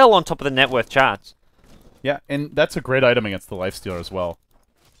well on top of the net worth charts. Yeah, and that's a great item against the Lifestealer as well.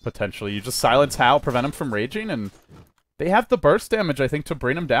 Potentially. You just silence Hal, prevent him from raging, and they have the burst damage, I think, to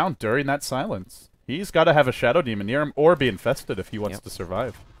bring him down during that silence. He's got to have a Shadow Demon near him or be infested if he wants to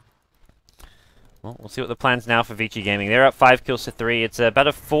survive. Well, we'll see what the plan's now for Vici Gaming. They're up 5 kills to 3. It's about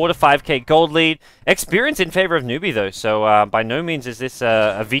a 4 to 5k gold lead. Experience in favor of Newbee, though, so by no means is this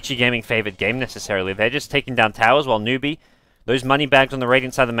a Vici Gaming favored game necessarily. They're just taking down towers while Newbee, those money bags on the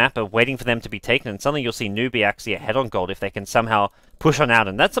Radiant side of the map, are waiting for them to be taken, and suddenly you'll see Newbee actually ahead on gold if they can somehow push on out,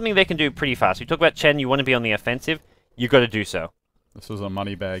 and that's something they can do pretty fast. We talk about Chen, you want to be on the offensive, you got to do so. This was a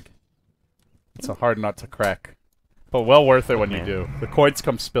money bag. It's a hard nut to crack. But well worth it when you do. The coins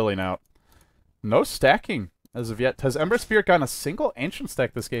come spilling out. No stacking as of yet. Has Ember Spirit gotten a single Ancient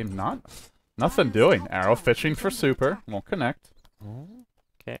stack this game? Nothing doing. Arrow fishing for super. Won't connect.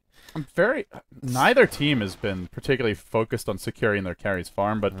 Okay. Neither team has been particularly focused on securing their carry's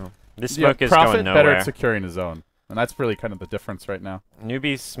farm, but this smoke is Prophet going nowhere. better at securing his own. And that's really kind of the difference right now.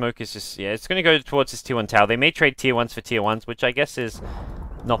 Newbee's smoke is just, it's going to go towards his tier 1 tower. They may trade tier 1s for tier 1s, which I guess is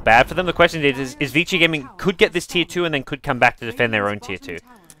not bad for them. The question is Vici Gaming could get this tier 2 and then could come back to defend their own tier 2.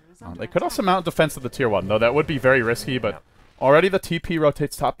 They could also mount defense of the tier 1, though that would be very risky, but already the TP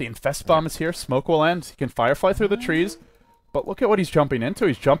rotates top. The Infest Bomb is here. Smoke will end. He can Firefly through the trees. But look at what he's jumping into.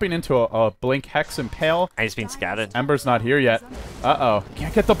 He's jumping into a Blink Hex Impale. And he's been scattered. Ember's not here yet. Uh-oh.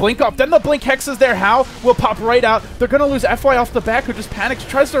 Can't get the Blink off. Then the Blink Hex is there. How? Will pop right out. They're going to lose FY off the back, who just panics,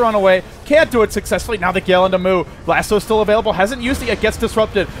 tries to run away. Can't do it successfully. Now the Gale into Moo. Lasso's still available. Hasn't used it yet. Gets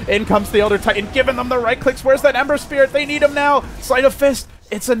disrupted. In comes the Elder Titan, giving them the right clicks. Where's that Ember Spirit? They need him now. Sleight of Fist.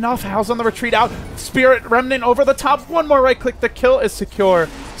 It's enough. How's on the retreat out. Spirit Remnant over the top. One more right click. The kill is secure.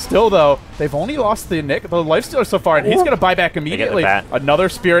 Still, though, they've only lost the Lifestealer so far, and he's going to buy back immediately. Another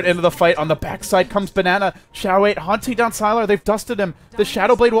Spirit into the fight. On the backside comes Banana. Shao8 hunting down Sylar. They've dusted him. The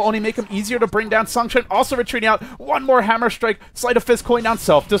Shadow Blade will only make him easier to bring down. Sungshin also retreating out. One more Hammer Strike. Sleight of Fist calling down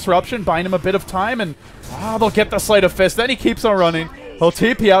Self-Disruption, buying him a bit of time, and they'll get the Sleight of Fist. Then he keeps on running. He'll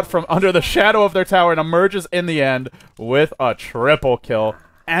TP out from under the shadow of their tower and emerges in the end with a triple kill.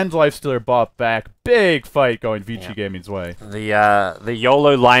 And Lifestealer bought back. Big fight going Vici Gaming's way. The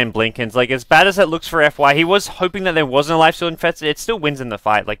YOLO Lion Blinkins, like, as bad as it looks for FY, he was hoping that there wasn't a Lifestealer infested. It still wins in the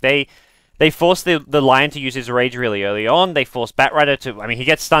fight. Like, they forced the Lion to use his rage really early on. They forced Batrider to... I mean, he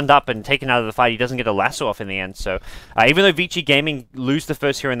gets stunned up and taken out of the fight. He doesn't get a lasso off in the end. So, even though Vici Gaming lose the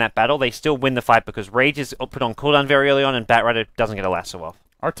first hero in that battle, they still win the fight because rage is put on cooldown very early on and Batrider doesn't get a lasso off.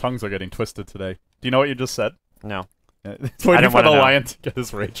 Our tongues are getting twisted today. Do you know what you just said? No. It's waiting for the Lion to get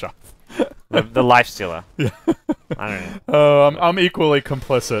his rage off. The Lifestealer. Yeah. I don't know. I'm equally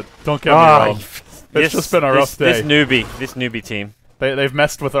complicit. Don't get me wrong. It's just been a rough day. This newbie team. They've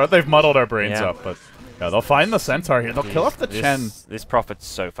messed with they've muddled our brains up, but they'll find the Centaur here. They'll kill off the Chen. This Prophet's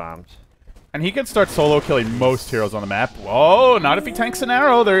so farmed. And he can start solo killing most heroes on the map. Whoa, not if he tanks an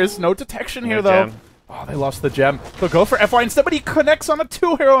arrow. There is no detection here, though. Gem. Oh, they lost the gem. They'll go for FY instead, but he connects on a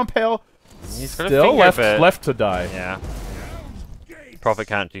 2-hero Impale. He's got Still a left to die. Yeah. Prophet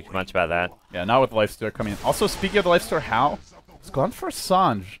can't do much about that. Yeah, not with Lifestealer coming in. Also, speaking of the Lifestealer, How? He's gone for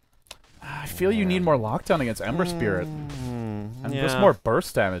Sanj. I feel you need more lockdown against Ember Spirit. And just more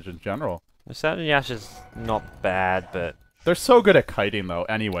burst damage in general. The Saturn Yash is not bad, but... They're so good at kiting, though,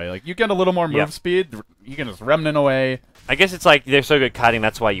 anyway. Like, you get a little more move speed, you can just Remnant away. I guess it's like they're so good at kiting,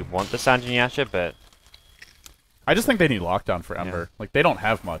 that's why you want the Sanjin Yasha, but... I just think they need lockdown for Ember. Like, they don't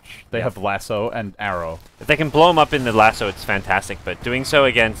have much. They have Lasso and Arrow. If they can blow him up in the Lasso, it's fantastic, but doing so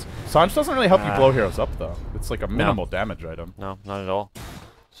against... Sanj doesn't really help you blow heroes up, though. It's like a minimal damage item. No, not at all.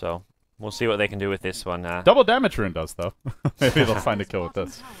 So, we'll see what they can do with this one. Double damage rune does, though. Maybe they'll find a kill with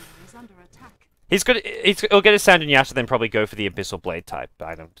this. He's good. He'll get his Sound and Yasha, then probably go for the Abyssal Blade type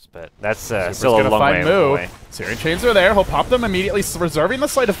items, but that's still a long way away. Searing Chains are there. He'll pop them immediately, reserving the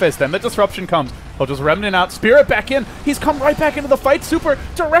Sleight of Fist. Then the Disruption comes. He'll just Remnant out. Spirit back in. He's come right back into the fight. Super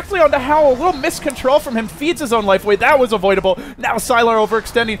directly onto Howl. A little miscontrol from him. Feeds his own life away. That was avoidable. Now Sylar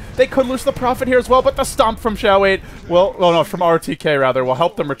overextending. They could lose the Prophet here as well, but the Stomp from Shao8 will... Oh, no, from RTK, rather, will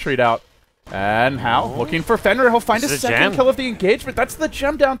help them retreat out. And Howl looking for Fenrir. He'll find his second kill of the engagement. That's the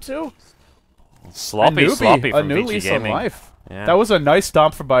gem down, too. Sloppy from new Vici lease Gaming. on life. Yeah. That was a nice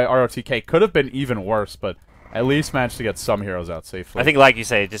stomp by ROTK. Could have been even worse, but at least managed to get some heroes out safely. I think, like you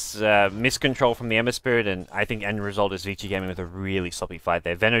say, just miscontrol from the Ember Spirit, and I think end result is Vici Gaming with a really sloppy fight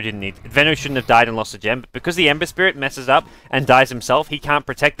there. Venno shouldn't have died and lost a gem, but because the Ember Spirit messes up and dies himself, he can't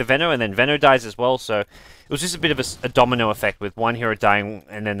protect the Venno, and then Venno dies as well, so it was just a bit of a domino effect with one hero dying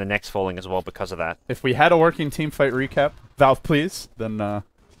and then the next falling as well because of that. If we had a working team fight recap, Valve please, then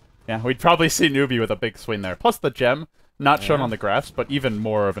yeah, we'd probably see Newbee with a big swing there. Plus the gem, not shown on the graphs, but even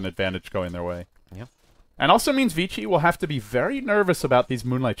more of an advantage going their way. Yeah. And also means Vici will have to be very nervous about these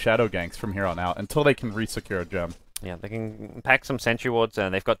Moonlight Shadow ganks from here on out until they can resecure a gem. Yeah, they can pack some Sentry Wards,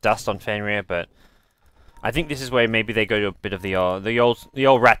 and they've got Dust on Fenrir, but I think this is where maybe they go to a bit of the old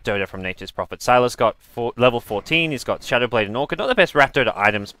Rat Dota from Nature's Prophet. Silas got level 14, he's got Shadow Blade and Orchid. Not the best Rat Dota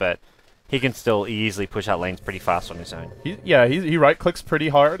items, but he can still easily push out lanes pretty fast on his own. He right-clicks pretty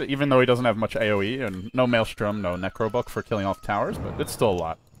hard, even though he doesn't have much AoE, and no Maelstrom, no Necrobuck for killing off towers, but it's still a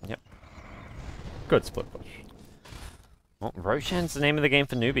lot. Yep. Good split push. Well, Roshan's the name of the game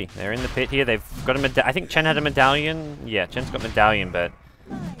for Newbee. They're in the pit here. They've got a I think Chen had a medallion. Yeah, Chen's got medallion, but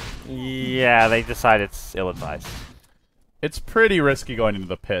yeah, they decide it's ill-advised. It's pretty risky going into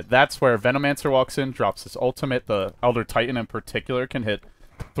the pit. That's where Venomancer walks in, drops his ultimate. The Elder Titan in particular can hit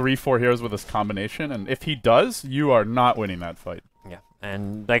 3-4 heroes with this combination, and if he does, you are not winning that fight. Yeah,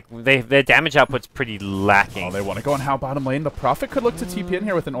 and like their damage output's pretty lacking. Oh, they want to go on How bottom lane. The Prophet could look to TP in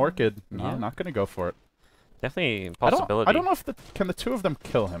here with an Orchid. No, Yeah. not going to go for it. Definitely a possibility. I don't know if can the two of them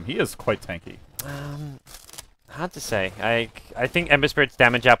kill him. He is quite tanky. Hard to say. I think Ember Spirit's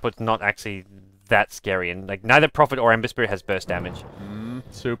damage output's not actually that scary, and like neither Prophet or Ember Spirit has burst damage.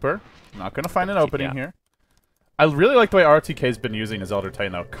 Super. Not going to find an opening yeah. here. I really like the way RTK's been using his Elder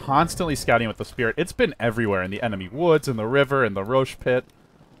Titan, though. Constantly scouting with the Spirit. It's been everywhere, in the enemy woods, in the river, in the Roche pit.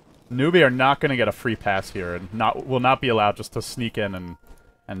 Newbee are not going to get a free pass here, and will not be allowed just to sneak in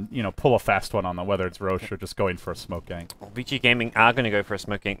and you know, pull a fast one on them, whether it's Roche or just going for a smoke gank. Well, Vici Gaming are going to go for a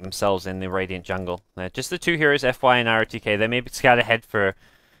smoke gank themselves in the Radiant jungle. Just the two heroes, FY and RTK. They may scout ahead for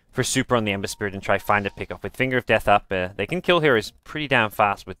Super on the Ember Spirit and try find a pickoff. With Finger of Death up, they can kill heroes pretty damn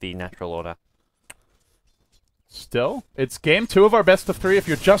fast with the natural order. Still, it's game 2 of our best of 3. If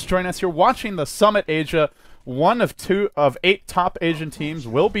you're just joining us, you're watching the Summit Asia. 1 of 8 top Asian teams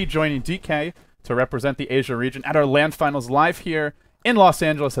will be joining DK to represent the Asia region at our LAN finals live here in Los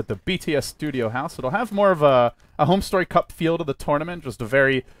Angeles at the BTS Studio House. It'll have more of a Home Story Cup feel to the tournament, just a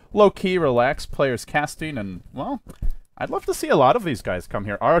very low-key, relaxed players casting, and, well, I'd love to see a lot of these guys come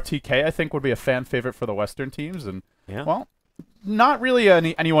here. RTK, I think, would be a fan favorite for the Western teams, and, yeah. well, not really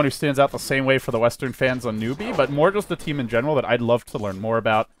anyone who stands out the same way for the Western fans on Newbee, but more just the team in general that I'd love to learn more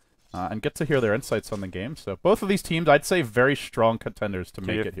about and get to hear their insights on the game. So both of these teams, I'd say, very strong contenders to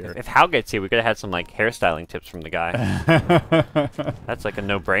make it here. If Hal gets here, we could have had some like hairstyling tips from the guy. That's like a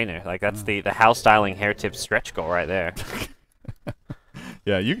no-brainer. Like that's the Hal styling hair tips stretch goal right there.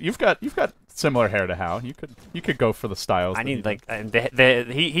 Yeah, you've got similar hair to Hal. You could go for the styles. I need like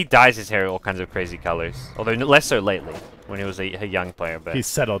he dyes his hair all kinds of crazy colors. Although less so lately when he was a young player. But he's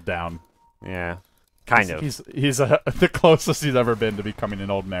settled down. Yeah, kind of. He's the closest he's ever been to becoming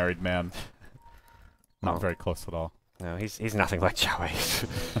an old married man. Not very close at all. No, he's nothing like Xiao Wei.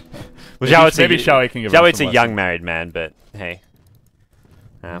 Maybe Xiao Wei can give him Xiao Wei's a some young lessons. married man, but hey.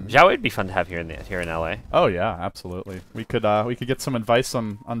 Xiao Wei would be fun to have here in LA. Oh yeah, absolutely. We could get some advice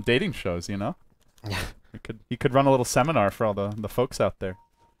on dating shows, you know? Yeah. He could run a little seminar for all the folks out there.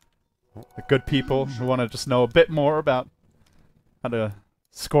 The good people who want to just know a bit more about how to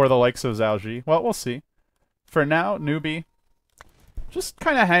score the likes of Zhao Ji. Well, we'll see. For now, Newbee just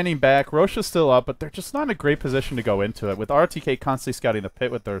kind of hanging back. Roche is still up, but they're just not in a great position to go into it. With RTK constantly scouting the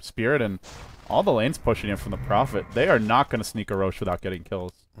pit with their Spirit and all the lanes pushing in from the Prophet, they are not going to sneak a Roche without getting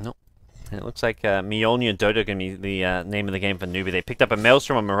kills. Nope. It looks like Mjolnir Dodo going to be the name of the game for Newbee. They picked up a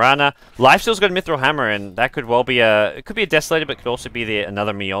Maelstrom, a Mirana. Lifesteal's got a Mithril Hammer, and that could well be it could be a Desolator, but could also be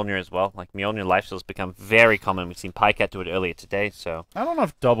another Mjolnir as well. Like Mjolnir Lifesteal's become very common. We've seen Pycat do it earlier today, so. I don't know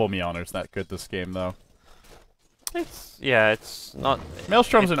if double Mjolnir's that good this game, though. It's not.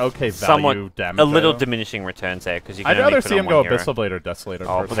 Maelstrom's an okay somewhat value damage. a little item. diminishing returns there because you can I'd only rather put see on him go one hero. Abyssal Blade or Desolator.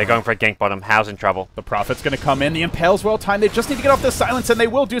 Oh, but they're going for a gank bottom. How's in trouble? The Prophet's going to come in. The Impale's well timed. They just need to get off this silence, and they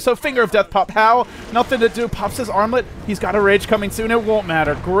will do so. Finger of Death pop. How? Nothing to do. Pops his armlet. He's got a Rage coming soon. It won't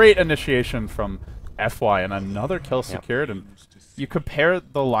matter. Great initiation from FY, and another kill secured. And you compare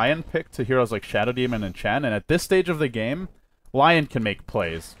the Lion pick to heroes like Shadow Demon and Chen, and at this stage of the game, Lion can make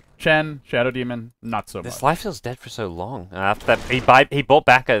plays. Chen, Shadow Demon, not so much. This Lifesteal's dead for so long. After that, he bought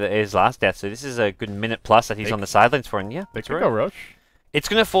back his last death, so this is a good minute plus that he's on the sidelines for. And yeah, They could go Roche. It's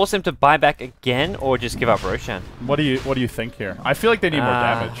going to force him to buy back again, or just give up Roshan. What do you think here? I feel like they need more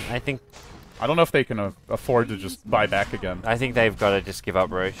damage. I don't know if they can afford to just buy back again. I think they've got to just give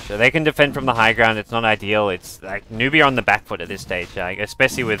up Roche. They can defend from the high ground. It's not ideal. It's like Newbee are on the back foot at this stage,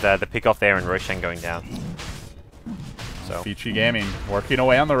 especially with the pick-off there and Roshan going down. So. Vici Gaming working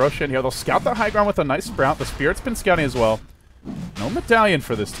away on the Roshan here. They'll scout the high ground with a nice Sprout. The Spirit's been scouting as well. No Medallion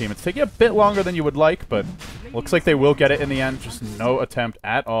for this team. It's taking a bit longer than you would like, but looks like they will get it in the end. Just no attempt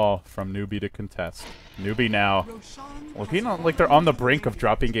at all from Newbee to contest. Newbee now looking like they're on the brink of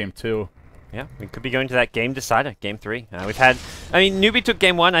dropping game 2. Yeah, we could be going to that game decider, game 3. Newbee took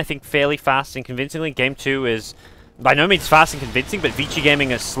game 1, I think, fairly fast and convincingly. Game 2 is by no means fast and convincing, but Vici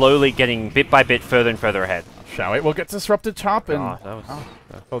Gaming is slowly getting bit by bit further and further ahead. Shall we? We'll get disrupted chop, and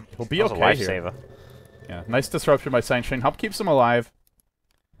he'll be okay here. Yeah, nice disruption by Sanction. Help keeps him alive,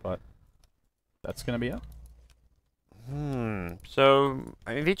 but that's gonna be it. So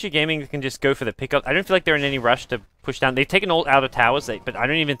Vici Gaming can just go for the pickup. I don't feel like they're in any rush to push down. They've taken all out of towers, but I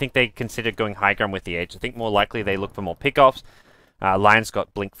don't even think they considered going high ground with the edge. I think more likely they look for more pickoffs. Lion's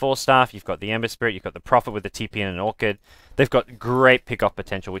got Blink 4 staff, you've got the Ember Spirit, you've got the Prophet with the TP and an Orchid. They've got great pick-off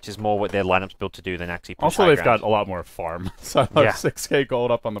potential, which is more what their lineup's built to do than actually push Also, high they've ground. got a lot more farm. So Yeah. 6k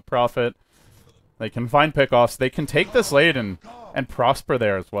gold up on the Prophet. They can find pick-offs. They can take this late and prosper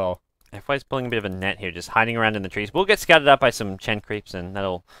there as well. FY's pulling a bit of a net here, just hiding around in the trees. We'll get scouted up by some Chen creeps, and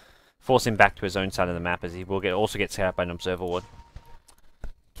that'll force him back to his own side of the map, as he will also get scouted by an Observer Ward.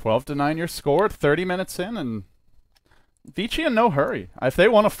 12-9 your score, 30 minutes in, and Vici in no hurry. If they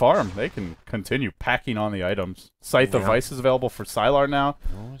want to farm, they can continue packing on the items. Scythe of Vice is available for Sylar now,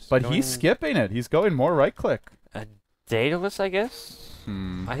 but he's skipping it. He's going more right-click. Daedalus, I guess?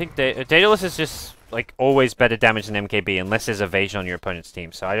 I think Daedalus is just like always better damage than MKB unless there's evasion on your opponent's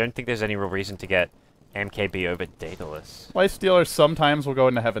team. So I don't think there's any real reason to get MKB over Daedalus. Lifestealers sometimes will go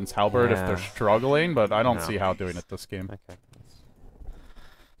into Heaven's Halberd if they're struggling, but I don't see how doing it this game. Okay.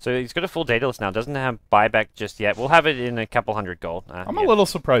 So he's got a full Daedalus now. Doesn't have buyback just yet. We'll have it in a couple hundred gold. I'm a little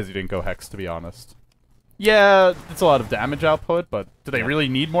surprised he didn't go Hex, to be honest. Yeah, it's a lot of damage output, but do they really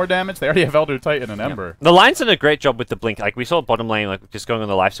need more damage? They already have Elder Titan and Ember. The Lion's done a great job with the Blink. Like, we saw bottom lane, like, just going on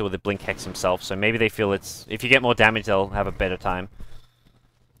the lifesteal with the Blink Hex himself, so maybe they feel if you get more damage, they'll have a better time.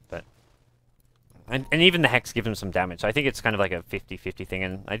 But... And even the Hex gives them some damage. So I think it's kind of like a 50-50 thing,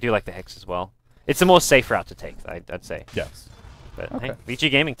 and I do like the Hex as well. It's a more safe route to take, I'd say. Yes. But hey,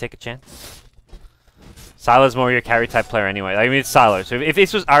 Vici Gaming, take a chance. Sylar's more your carry type player anyway. I mean, it's Sylar. So if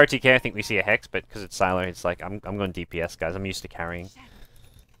this was RTK, I think we see a Hex, but because it's Sylar, it's like, I'm going DPS, guys. I'm used to carrying.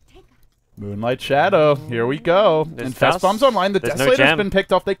 Moonlight Shadow, here we go. And Fast Bomb's online. The Desolator's been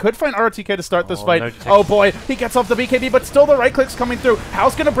picked off. They could find RTK to start this fight. Oh boy, he gets off the BKB, but still the right click's coming through.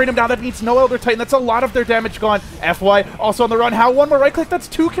 Hal's gonna bring him down. That means no Elder Titan. That's a lot of their damage gone. FY also on the run. Hal, one more right click. That's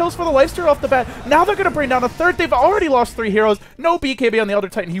 2 kills for the lifesteal off the bat. Now they're gonna bring down a third. They've already lost 3 heroes. No BKB on the Elder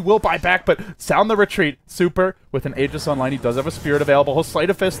Titan. He will buy back, but sound the retreat. Super with an Aegis online. He does have a Spirit available. He'll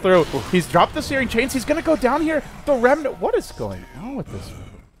Sleight of Fist through. He's dropped the Searing Chains. He's gonna go down here. The Remnant. What is going on with this?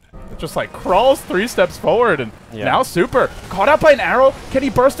 It just like crawls 3 steps forward, and now Super caught out by an arrow. Can he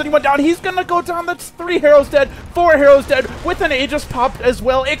burst anyone down? He's gonna go down. That's 3 heroes dead, 4 heroes dead with an Aegis popped as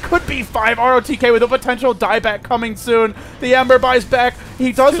well. It could be 5 ROTK with a potential dieback coming soon. The Ember buys back.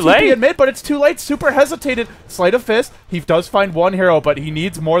 He does TP in mid, but it's too late. Super hesitated. Sleight of Fist. He does find 1 hero, but he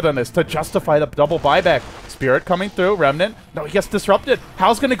needs more than this to justify the double buyback. Spirit coming through. Remnant. No, he gets disrupted.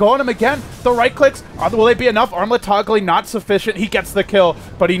 Hal's going to go on him again. The right clicks. Will they be enough? Armlet toggling not sufficient. He gets the kill,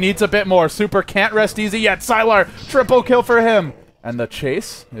 but he needs a bit more. Super can't rest easy yet. Sylar, triple kill for him. And the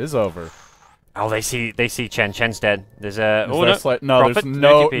chase is over. Oh, they see Chen. Chen's dead. There's a... there's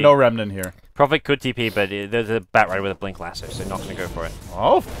no Remnant here. Prophet could TP, but there's a Bat Rider with a Blink Lasso, so not going to go for it.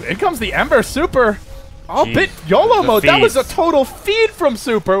 Oh, in comes the Ember. Super. Oh, bit YOLO mode. That was a total feed from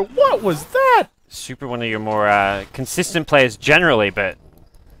Super. What was that? Super, one of your more consistent players generally, but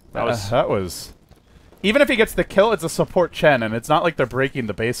that was... Even if he gets the kill, it's a support Chen, and it's not like they're breaking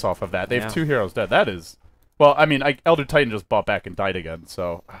the base off of that. They have 2 heroes dead. That is... Well, I mean, Elder Titan just bought back and died again,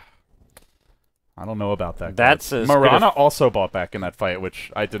 so... I don't know about that. That's Marana also bought back in that fight, which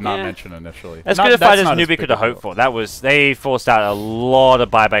I did not mention initially. As good a fight as Newbee could have hoped for. They forced out a lot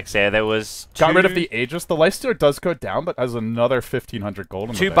of buybacks there. There was got rid of the Aegis. The lifesteal does go down, but has another 1,500 gold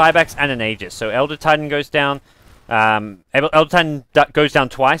in the bank. 2 buybacks and an Aegis. So Elder Titan goes down. Elder Titan goes down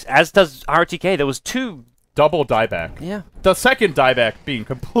twice, as does RTK. There was 2 double dieback. Yeah. The second dieback being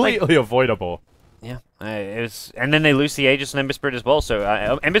completely avoidable. Yeah, it was, and then they lose the Aegis and Ember Spirit as well. So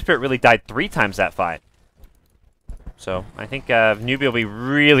Ember Spirit really died 3 times that fight. So I think Newbee will be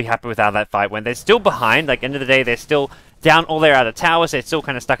really happy with how that fight went. They're still behind. Like end of the day, they're still down all their other towers. They're still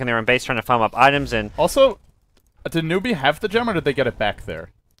kind of stuck in their own base trying to farm up items. And also, did Newbee have the gem or did they get it back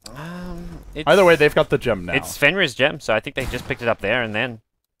there? Either way, they've got the gem now. It's Fenrir's gem, so I think they just picked it up there and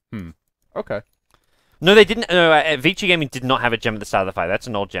then. Okay. No, they didn't. No, Vici Gaming did not have a gem at the start of the fight. That's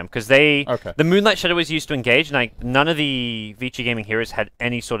an old gem because the Moonlight Shadow was used to engage, and like none of the Vici Gaming heroes had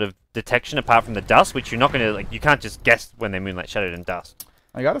any sort of detection apart from the dust, which you're not going to like. You can't just guess when they Moonlight Shadowed in dust.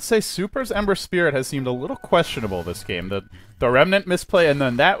 I gotta say, Super's Ember Spirit has seemed a little questionable this game. The Remnant misplay, and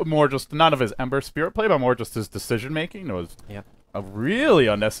then that more just not of his Ember Spirit play, but more just his decision making was a really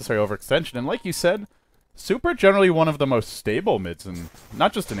unnecessary overextension. And like you said, Super generally one of the most stable mids, and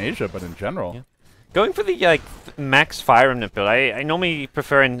not just in Asia, but in general. Yeah. Going for the max Fire Remnant build, I normally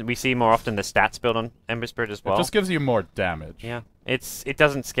prefer, and we see more often, the stats build on Ember Spirit as well. It just gives you more damage. Yeah, it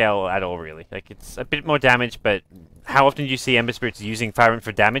doesn't scale at all, really. Like, it's a bit more damage, but how often do you see Ember Spirits using Fire Remnant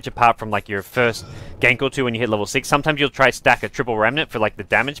for damage, apart from, like, your first gank or 2 when you hit level 6? Sometimes you'll try stack a triple Remnant for, like, the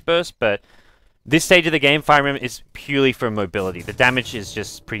damage burst, but this stage of the game, Fire Remnant is purely for mobility. The damage is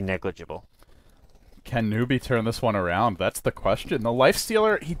just pretty negligible. Can Newbee turn this one around? That's the question. The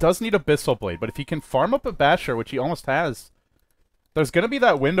Lifestealer, he does need Abyssal Blade, but if he can farm up a Basher, which he almost has, there's going to be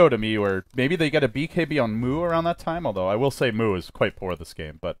that window to me where maybe they get a BKB on Moo around that time, although I will say Moo is quite poor this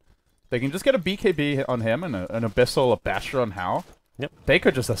game, but they can just get a BKB on him and an Abyssal, a Basher on Hao. Yep. They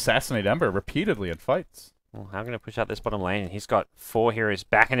could just assassinate Ember repeatedly in fights. Well, how going to push out this bottom lane? He's got 4 heroes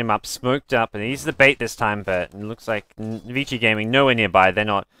backing him up, smoked up, and he's the bait this time, but it looks like Vici Gaming nowhere nearby. They're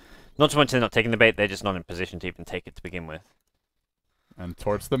not so much they're not taking the bait, they're just not in position to even take it to begin with. And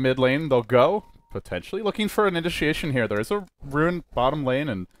towards the mid lane they'll go, potentially looking for an initiation here. There is a ruined bottom lane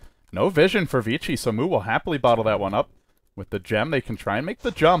and no vision for Vici, so Moo will happily bottle that one up. With the gem, they can try and make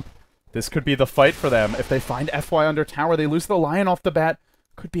the jump. This could be the fight for them. If they find FY under tower, they lose the Lion off the bat.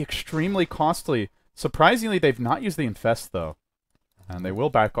 Could be extremely costly. Surprisingly, they've not used the Infest, though. And they will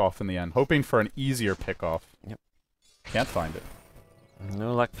back off in the end, hoping for an easier pick-off. Yep. Can't find it.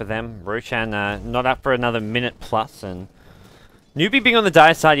 No luck for them. Roshan not up for another minute plus, and Newbee being on the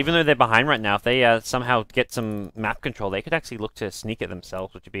dire side, even though they're behind right now, if they somehow get some map control, they could actually look to sneak it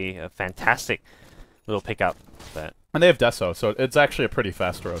themselves, which would be a fantastic little pickup. But and they have Deso, so it's actually a pretty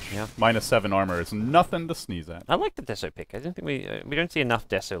fast Rosh. Yeah. -7 armor is nothing to sneeze at. I like the Deso pick. I don't think we don't see enough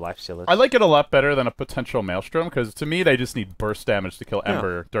Deso Lifestealers. I like it a lot better than a potential Maelstrom, because to me they just need burst damage to kill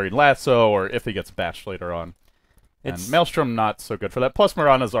Ember during Lasso, or if he gets bashed later on. And Maelstrom not so good for that. Plus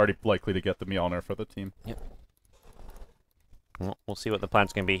Mirana's already likely to get the Mjolnir for the team. Yep. Well, we'll see what the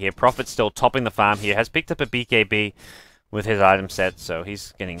plan's going to be here. Prophet's still topping the farm here. Has picked up a BKB with his item set, so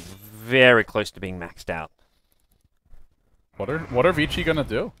he's getting very close to being maxed out. What are Vici gonna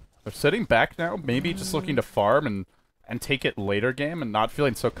do? They're sitting back now, maybe just looking to farm and take it later game, and not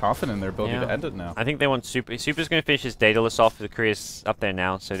feeling so confident in their ability to end it now. I think they want Super. Super's going to finish his Daedalus off. The career's up there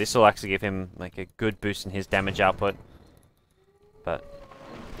now, so this will actually give him like a good boost in his damage output. But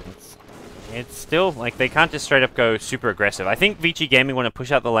it's still like they can't just straight up go super aggressive. I think Vici Gaming want to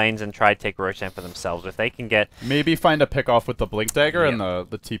push out the lanes and try to take Roshan for themselves. If they can get maybe find a pick off with the Blink Dagger and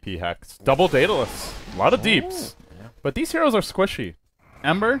the TP Hex. Double Daedalus. A lot of deeps. But these heroes are squishy.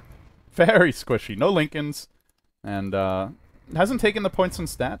 Ember, very squishy. No Lincolns. And hasn't taken the points in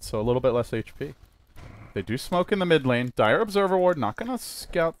stats, so a little bit less HP. They do smoke in the mid lane. Dire Observer Ward, not going to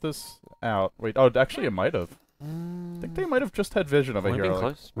scout this out. Wait, oh, actually it might have. I think they might have just had vision of a hero.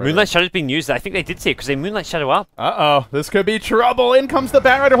 Close. Moonlight Shadow's being used. I think they did see it because they Moonlight Shadow up. Uh-oh. This could be trouble. In comes the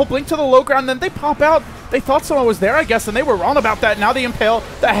Batrider. He'll blink to the low ground, then they pop out. They thought someone was there, I guess, and they were wrong about that. Now the Impale,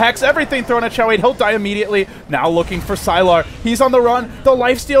 the Hex, everything thrown at Chow8. He'll die immediately. Now looking for Sylar. He's on the run. The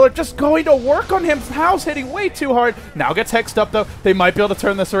Lifestealer just going to work on him. Hao's hitting way too hard. Now gets hexed up, though. They might be able to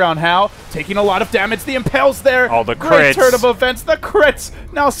turn this around. Hao taking a lot of damage. The Impale's there. Oh, the crits. Great turn of events. The crits.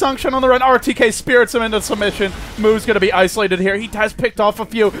 Now Sunshine on the run. RTK spirits him into submission. Moo's going to be isolated here. He has picked off a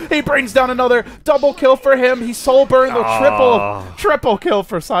few. He brings down another. Double kill for him. He soul burned. The triple kill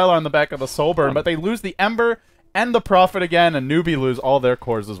for Sylar on the back of the soul burn. But they lose the Ember and the Prophet again, and Newbee lose all their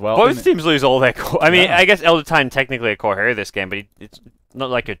cores as well. Both teams lose all their core. I mean, I guess Elder Titan technically a core hero this game, but it's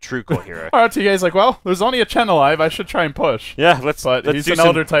not like a true core hero. RTK's like, well, there's only a Chen alive. I should try and push. Yeah, let's he's an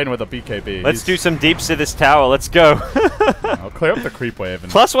Elder Titan with a BKB. Let's do some deeps to this tower. Let's go. I'll clear up the creep wave.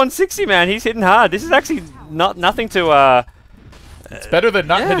 And Plus 160, man. He's hitting hard. This is actually nothing to... it's better than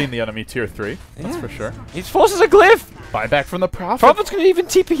not hitting the enemy tier 3. That's for sure. He forces a glyph. Buyback from the Prophet. Prophet's going to even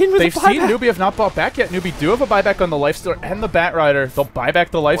TP in with They've a buyback. seen Newbee have not bought back yet. Newbee do have a buyback on the Lifestealer and the Batrider. They'll buy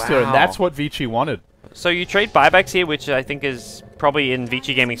back the Lifestealer, and that's what Vici wanted. So you trade buybacks here, which I think is probably in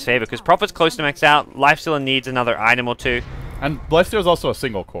Vici Gaming's favor, because Prophet's close to max out. Lifestealer needs another item or two. And Lifestealer's also a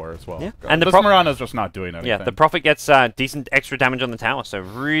single core as well. Yeah. And the Mirana's just not doing anything. Yeah, the Prophet gets decent extra damage on the tower, so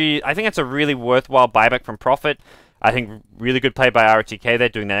I think that's a really worthwhile buyback from Prophet. I think really good play by RTK there,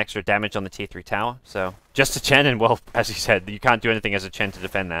 doing that extra damage on the tier 3 tower. So just a Chen, and well, as you said, you can't do anything as a Chen to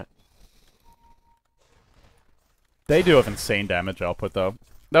defend that. They do have insane damage output, though.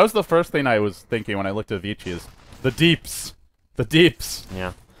 That was the first thing I was thinking when I looked at Vici is the deeps. The deeps.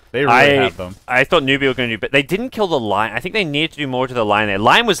 Yeah. They really have them. I thought Newbee were going to do, but they didn't kill the Lion. I think they needed to do more to the Lion there.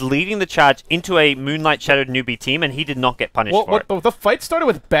 Lion was leading the charge into a Moonlight Shadowed Newbee team, and he did not get punished for it. The fight started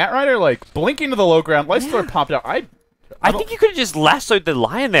with Batrider, like, blinking to the low ground. Lifestealer popped out. I think you could have just lassoed the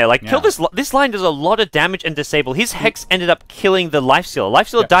Lion there. Like, kill this. This Lion does a lot of damage and disable. His Hex ended up killing the Lifestealer.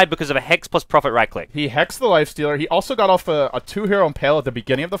 Lifestealer died because of a Hex plus Prophet right click. He hexed the Lifestealer. He also got off a 2-hero Impale at the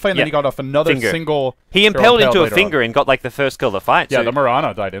beginning of the fight, and then he got off another single. He impaled into a finger and got like the first kill of the fight. Yeah, so the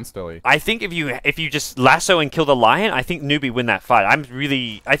Mirana died instantly. I think if you just lasso and kill the Lion, I think Newbee win that fight.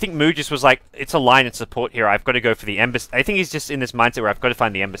 I think Moo just was like, it's a Lion and support here. I've got to go for the Ember. I think he's just in this mindset where I've got to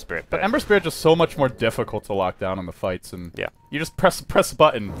find the Ember Spirit. But Ember Spirit is so much more difficult to lock down in the fight. fights, and yeah. you just press a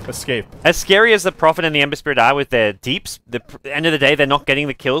button, escape. As scary as the Prophet and the Ember Spirit are with their deeps, the end of the day, they're not getting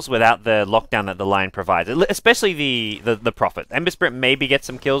the kills without the lockdown that the Lion provides. Especially the Prophet. Ember Spirit maybe gets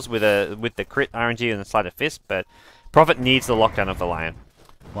some kills with the crit RNG and the Sleight of Fist, but Prophet needs the lockdown of the Lion.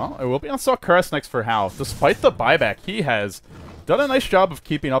 Well, it will be on Sakuras next for Hao. Despite the buyback, he has done a nice job of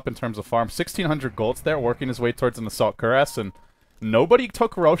keeping up in terms of farm. 1,600 golds there, working his way towards an Assault Cuirass, and nobody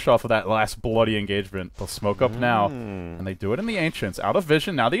took Roche off of that last bloody engagement. They'll smoke up now, and they do it in the Ancients. Out of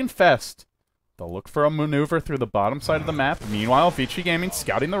vision, now they infest. They'll look for a maneuver through the bottom side of the map. Meanwhile, Vici Gaming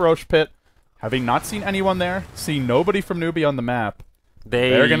scouting the Roche pit, having not seen anyone there, seeing nobody from Newbee on the map.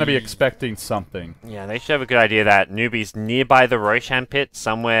 They're going to be expecting something. Yeah, they should have a good idea that Newbee's nearby the Roshan pit,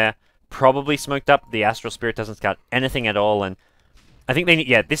 somewhere probably smoked up. The Astral Spirit doesn't scout anything at all, and I think they need,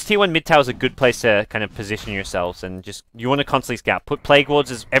 yeah, this tier 1 mid tower is a good place to kind of position yourselves, and just, you want to constantly scout. Put Plague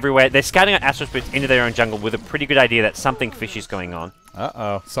Wards everywhere. They're scouting out Astral Spirits into their own jungle with a pretty good idea that something fishy is going on.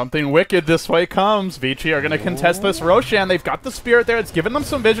 Uh-oh. Something wicked this way comes. Vici are going to contest this Roshan. They've got the Spirit there. It's given them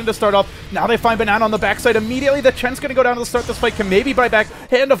some vision to start off. Now they find Banana on the backside. Immediately, the Chen's going to go down to start this fight. Can maybe buy back.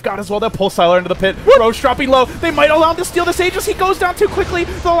 Hand of God as well. They'll pull Sylar into the pit. Roche dropping low. They might allow him to steal this Aegis. He goes down too quickly.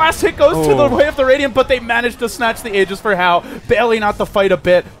 The last hit goes to the way of the Radiant, but they managed to snatch the Aegis for Hao, bailing out the fight a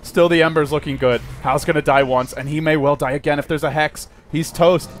bit. Still, the Ember's looking good. Hao's going to die once, and he may well die again if there's a Hex. He's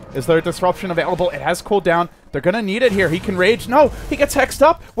toast. Is there a disruption available? It has cooled down. They're going to need it here. He can rage. No, he gets hexed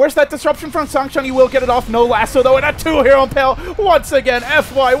up. Where's that disruption from Sangchang? He will get it off. No lasso, though, and a 2-hero impale. Once again,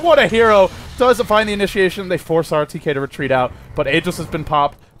 FY, what a hero. Doesn't find the initiation. They force RTK to retreat out, but Aegis has been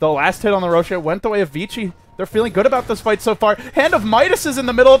popped. The last hit on the Roche went the way of Vici. They're feeling good about this fight so far. Hand of Midas is in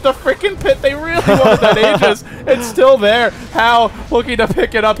the middle of the freaking pit. They really wanted that Aegis. It's still there. Hao looking to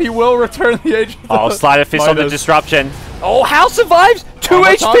pick it up. He will return the Aegis. Oh, Sleight of Fist on the disruption. Oh, Hao survives! 2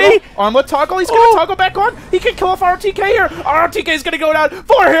 HP! Armlet toggle. He's going to toggle back on. He can kill off RTK here. RTK is going to go down.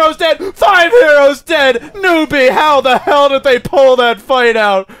 4 heroes dead. 5 heroes dead. Newbee, how the hell did they pull that fight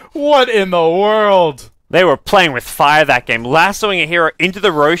out? What in the world? They were playing with fire that game, lassoing a hero into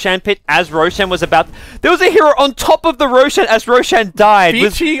the Roshan pit as Roshan was about... There was a hero on top of the Roshan as Roshan died.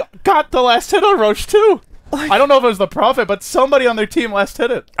 Vici got the last hit on Roche too. I don't know if it was the Prophet, but somebody on their team last hit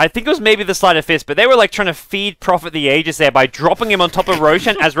it. I think it was maybe the Sleight of Fist, but they were like trying to feed Prophet the Aegis there by dropping him on top of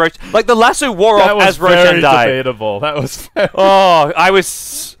Roshan as Roshan... Like the lasso wore off as Roshan died. That was very debatable. That was...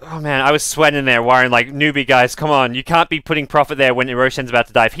 Oh man, I was sweating there, worrying like, Newbee guys, come on, you can't be putting Prophet there when Roshan's about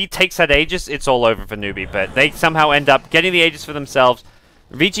to die. If he takes that Aegis, it's all over for Newbee, but they somehow end up getting the Aegis for themselves.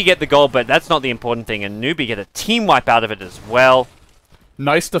 Vici get the goal, but that's not the important thing, and Newbee get a team wipe out of it as well.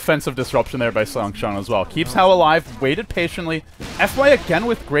 Nice defensive disruption there by Sangchang as well. Keeps Hao alive, waited patiently. FY again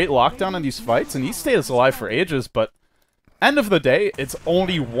with great lockdown in these fights, and he stays alive for ages, but end of the day, it's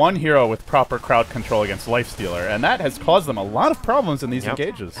only one hero with proper crowd control against Lifestealer, and that has caused them a lot of problems in these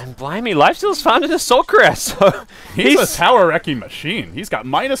engages. And blimey, Lifestealer's found an Assault Cuirass, so he's a tower-wrecking machine. He's got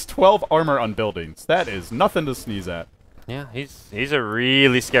minus 12 armor on buildings. That is nothing to sneeze at. Yeah, he's a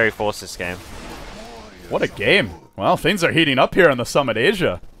really scary force this game. What a game. Well, things are heating up here in the Summit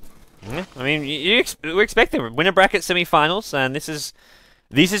Asia. Yeah, I mean, we expect the winner bracket semifinals, and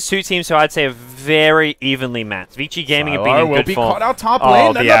these are two teams who I'd say are very evenly matched. Vici Gaming have been in good form. will be caught out top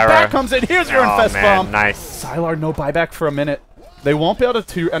lane, then the back comes in. Here's your Infest Bomb. Nice. Sylar, no buyback for a minute. They won't be able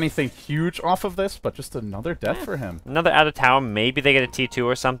to do anything huge off of this, but just another death for him. Another out of tower. Maybe they get a tier 2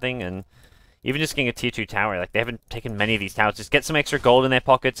 or something, and even just getting a tier 2 tower, like they haven't taken many of these towers. Just get some extra gold in their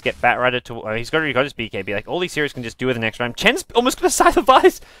pockets, get Batrider to... he's already got his BKB. Like, all these heroes can just do it the next round. Chen's almost going to Scythe of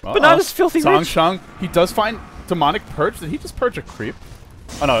Ice. Banana's filthy rich. Sangchang, he does find Demonic Purge. Did he just purge a creep?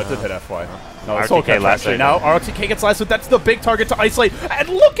 Oh no, it did hit FY. No, it's okay actually. Now RTK gets lassoed. That's the big target to isolate. And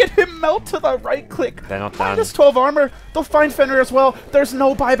look at him melt to the right click. They're not done. Minus 12 armor. They'll find Fenrir as well. There's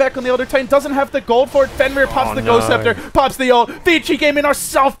no buyback on the Elder Titan. Doesn't have the gold for it. Fenrir pops the Ghost Scepter, pops the ult. Vici Gaming are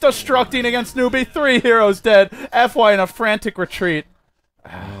self-destructing against Newbee. 3 heroes dead. FY in a frantic retreat.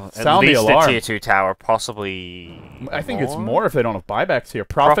 Sound the alarm. At least the tier 2 tower, possibly. I think it's more if they don't have buybacks here.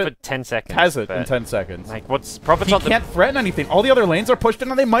 Prophet 10 seconds. Has it in 10 seconds. Like, what's Prophet's he can't threaten anything. All the other lanes are pushed in,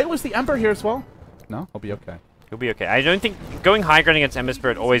 and they might lose the Ember here as well. No, he'll be okay. He'll be okay. I don't think going high ground against Ember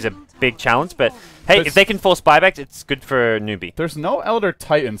Spirit always a big challenge, but hey, if they can force buybacks, it's good for Newbee. There's no Elder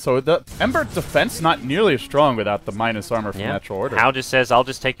Titan, so the Ember defense not nearly as strong without the minus armor from Natural Order. Hao just says, I'll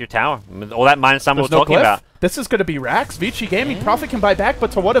just take your tower. All that minus armor we're talking about. This is going to be Rax. Vici Gaming. Prophet can buy back,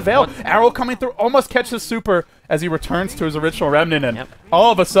 but to what avail? Arrow coming through, almost catches Super as he returns to his original Remnant, and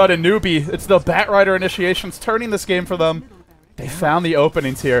all of a sudden, Newbee, it's the Batrider initiations turning this game for them. They found the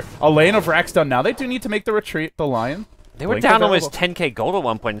openings here. A lane of Rax done. Now they do need to make the retreat, the Lion. They were down almost 10k gold at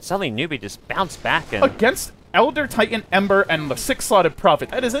one point, and suddenly Newbee just bounced back. And against Elder Titan, Ember, and the 6-slotted Prophet.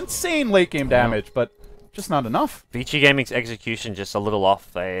 That is insane late game damage, but just not enough. Vici Gaming's execution just a little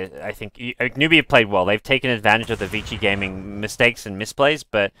off. I think Newbee have played well. They've taken advantage of the Vici Gaming mistakes and misplays,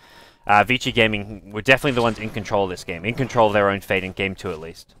 but Vici Gaming were definitely the ones in control of this game, in control of their own fate in Game 2 at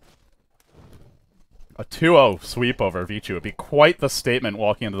least. A 2-0 sweep over Vici would be quite the statement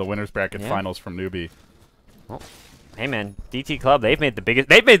walking into the winners bracket finals from Newbee. Well, hey man, DT Club, they've made the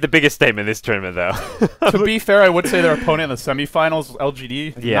biggest statement this tournament though. To be fair, I would say their opponent in the semifinals,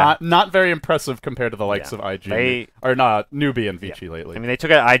 LGD, not very impressive compared to the likes of IG. Or not, Newbee and Vici lately. I mean, they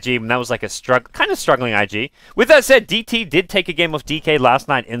took out IG, and that was like a kind of struggling IG. With that said, DT did take a game of DK last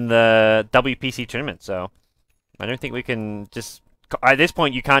night in the WPC tournament, so I don't think we can just... At this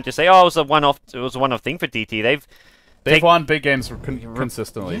point, you can't just say, "Oh, it was a one-off thing for DT." They've won big games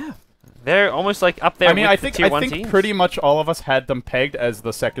consistently. Yeah. They're almost like up there. I mean, with I think teams. pretty much all of us had them pegged as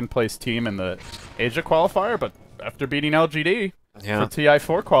the second place team in the Asia qualifier, but after beating LGD for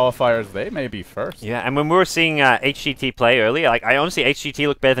TI4 qualifiers, they may be first. Yeah, and when we were seeing HGT play earlier, like I honestly HGT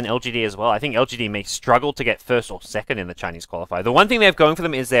looked better than LGD as well. I think LGD may struggle to get first or second in the Chinese qualifier. The one thing they have going for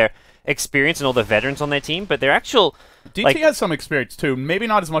them is their experience and all the veterans on their team, but their actual DT has some experience too. Maybe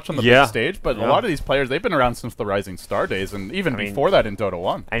not as much on the big stage, but a lot of these players, they've been around since the Rising Star days, and even before that in Dota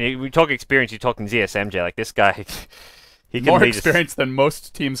 1. And we talk experience, you're talking ZSMJ. Like this guy, he can more experience than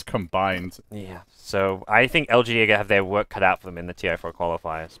most teams combined. Yeah, so I think LGD are gonna have their work cut out for them in the TI4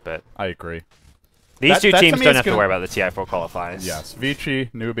 qualifiers. But I agree. These two teams don't have to worry about the TI4 qualifiers. Yes,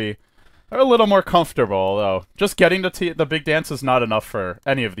 Vici, Newbee. They're a little more comfortable, though. Just getting to the big dance is not enough for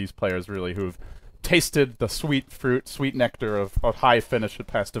any of these players, really, who've tasted the sweet fruit, sweet nectar of high finish at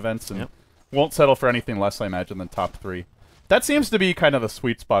past events and won't settle for anything less, I imagine, than top 3. That seems to be kind of the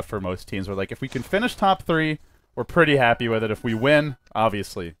sweet spot for most teams, where, like, if we can finish top 3, we're pretty happy with it. If we win,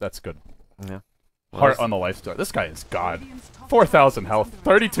 obviously, that's good. Yeah. Well, Heart on the lifesteal. This guy is God. 4,000 health,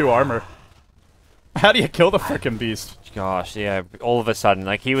 32 armor. How do you kill the frickin' beast? Gosh, yeah, all of a sudden,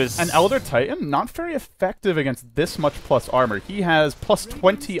 like he was... An Elder Titan, not very effective against this much plus armor. He has plus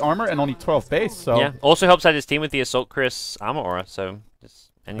 20 armor and only 12 base, so... Yeah, also helps out his team with the Assault Chris armor aura, so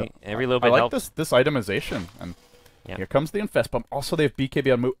just every little bit helps. I like this itemization, and here comes the Infest Bomb. Also, they have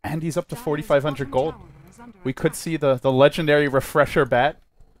BKB on move, and he's up to 4,500 gold. We could see the legendary Refresher Bat,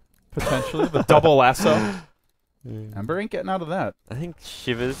 potentially, the double lasso. Ember ain't getting out of that. I think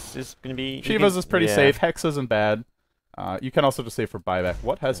Shivers is going to be... Shivers is pretty safe. Hex isn't bad. You can also just say for buyback.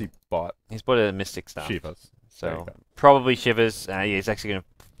 What has he bought? He's bought a Mystic Staff. Shivers. So probably Shivers. Yeah, he's actually going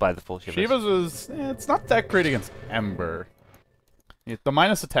to buy the full Shivers. Shivers is... it's not that great against Ember. The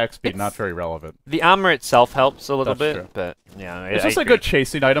minus attack speed, not very relevant. The armor itself helps a little bit, but yeah. It's just a good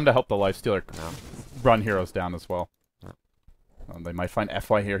chasing item to help the Lifestealer run heroes down as well. They might find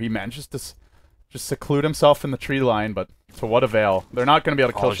FY here. He manages to... just seclude himself in the tree line, but to what avail? They're not going to be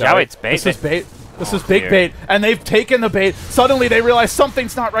able to kill Xiao. It's bait. This is bait. This is big bait, and they've taken the bait. Suddenly they realize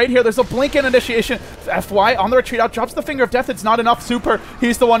something's not right here. There's a blink in initiation. FY on the retreat out, drops the Finger of Death. It's not enough. Super,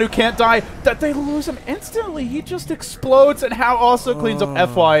 he's the one who can't die. That they lose him instantly. He just explodes, and How also cleans up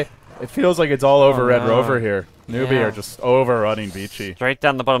FY. It feels like it's all over Red Rover here. Newbee are just overrunning Vici. Straight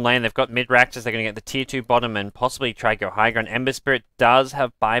down the bottom lane. They've got mid-raxes. They're going to get the tier 2 bottom and possibly try to go high ground. Ember Spirit does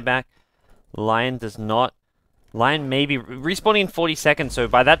have buyback. Lion does not. Lion may be respawning in 40 seconds, so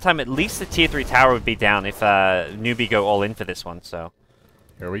by that time at least the tier 3 tower would be down if Newbee go all in for this one. So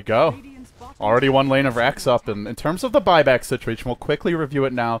here we go. Already one lane of racks up, and in terms of the buyback situation, we'll quickly review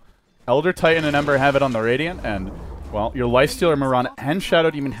it now. Elder Titan and Ember have it on the Radiant, and, well, your Lifestealer, Mirana, and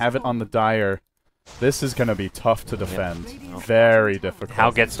Shadow Demon have it on the Dire. This is going to be tough to defend. Very difficult. How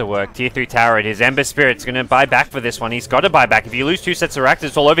gets to work. Tier 3 tower it is. Ember Spirit's going to buy back for this one. He's got to buy back. If you lose 2 sets of racks,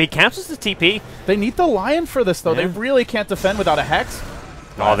 it's all over. He cancels the TP. They need the Lion for this, though. They really can't defend without a Hex.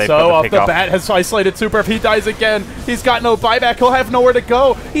 Oh, so off the bat has isolated Super. If he dies again, he's got no buyback. He'll have nowhere to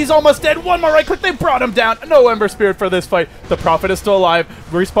go. He's almost dead. One more right click. They brought him down. No Ember Spirit for this fight. The Prophet is still alive.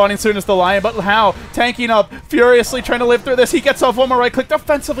 Respawning soon as the Lion. But How tanking up, furiously trying to live through this. He gets off one more right click.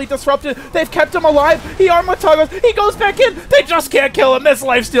 Defensively disrupted. They've kept him alive. He armor toggles. He goes back in. They just can't kill him. This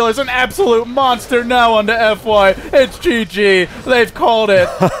Lifestealer is an absolute monster. Now onto FY. It's GG. They've called it.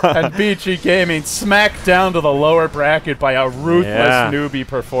 And Vici Gaming smacked down to the lower bracket by a ruthless Newbee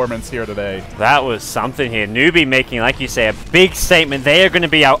performance here today. That was something here. Newbee making, like you say, a big statement. They are going to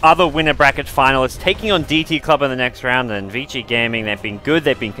be our other winner bracket finalists, taking on DT Club in the next round. And Vici Gaming, they've been good,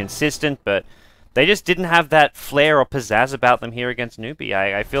 they've been consistent, but They just didn't have that flair or pizzazz about them here against Newbee.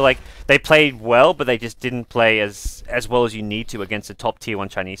 I feel like they played well, but they just didn't play as well as you need to against a top tier 1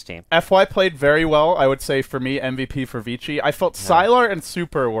 Chinese team. FY played very well. I would say for me, MVP for Vici. I felt Sylar and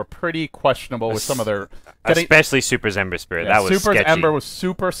Super were pretty questionable with some of their... Especially Super's Ember Spirit. Yeah, that was Super's sketchy. Ember was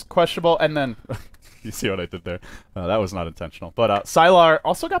super questionable, and then... you see what I did there? That was not intentional. But Sylar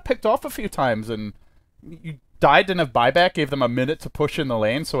also got picked off a few times, and you died, didn't have buyback, gave them a minute to push in the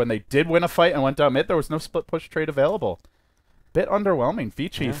lane, so when they did win a fight and went down mid, there was no split push trade available. Bit underwhelming.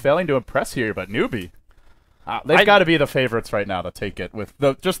 Vici failing to impress here, but Newbee. They've got to be the favorites right now to take it with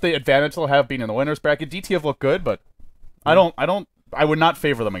just the advantage they'll have being in the winners bracket. DT have looked good, but I would not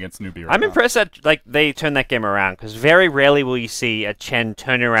favor them against Newbee right now. I'm impressed that they turned that game around, because very rarely will you see a Chen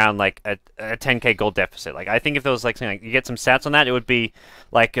turn around like a 10k gold deficit. Like I think if there was like something like you get some stats on that, it would be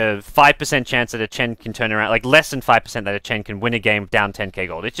like a 5% chance that a Chen can turn around, like less than 5% that a Chen can win a game down 10k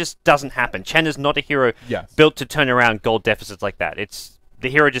gold. It just doesn't happen. Chen is not a hero built to turn around gold deficits like that. The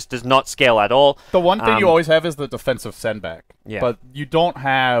hero just does not scale at all. The one thing you always have is the defensive sendback. Yeah. But you don't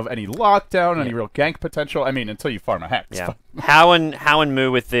have any lockdown, any real gank potential. I mean, until you farm a Hex. Yeah. How and Moo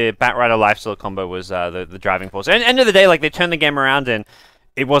with the Batrider Lifesteal combo was the driving force. And end of the day, like they turned the game around, and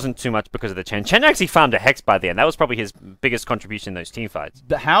it wasn't too much because of the Chen. Chen actually farmed a Hex by the end. That was probably his biggest contribution in those team fights.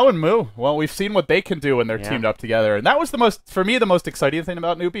 The How and Moo, well, we've seen what they can do when they're teamed up together. And that was for me, the most exciting thing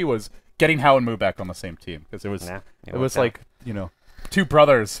about Newbee was getting How and Moo back on the same team. Because it was like, you know, two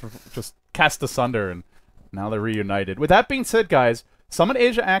brothers just cast asunder, and now they're reunited. With that being said, guys, Summit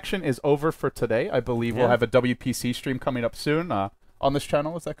Asia action is over for today. I believe we'll have a WPC stream coming up soon on this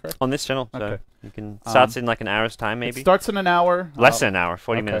channel. Is that correct? On this channel. Okay. So you can starts in like an hour's time, maybe. It starts in an hour. Less than an hour,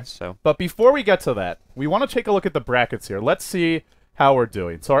 40 minutes. So. But before we get to that, we want to take a look at the brackets here. Let's see how we're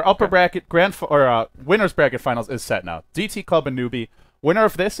doing. So our upper bracket winners bracket finals is set now. DT Club and Newbee. Winner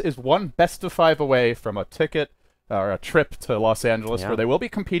of this is one best of 5 away from a ticket or a trip to Los Angeles, where they will be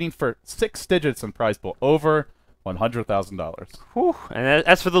competing for 6 digits in prize pool, over $100,000. And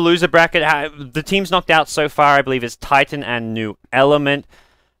as for the loser bracket, the teams knocked out so far, I believe, is Titan and New Element.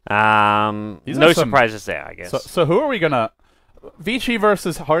 No surprises there, I guess. So who are we gonna? Vici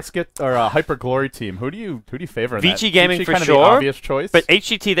versus Heartsgit or Hyper Glory team. Who do you favor? In Vici that? Gaming Vici for kind of sure. The obvious choice. But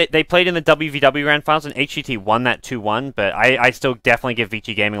HGT, they played in the WVW Grand Finals, and HGT won that 2-1. But I still definitely give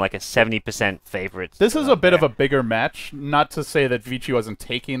Vici Gaming like a 70% favorite. This is a bit of a bigger match. Not to say that Vici wasn't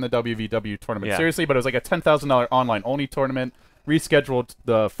taking the WVW tournament seriously, but it was like a $10,000 online only tournament. Rescheduled.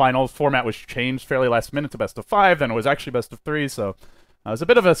 The finals format was changed fairly last minute to best of 5. Then it was actually best of 3. So it was a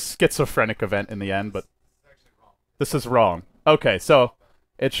bit of a schizophrenic event in the end. But this is wrong. Okay, so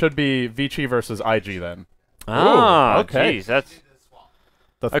it should be Vici versus IG then. Ah, okay. Geez, that's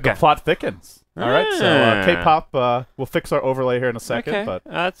the plot thickens. All right, so K-pop, we'll fix our overlay here in a second. Okay, but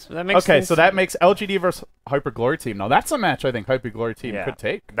that makes sense. So that makes LGD versus Hyper Glory team. Now that's a match I think Hyper Glory team could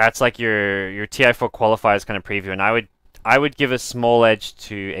take. That's like your TI4 qualifiers kind of preview, and I would give a small edge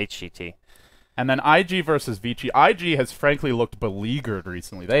to HGT. And then IG versus Vici. IG has frankly looked beleaguered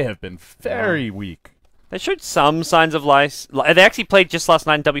recently. They have been very weak. They showed some signs of life. They actually played just last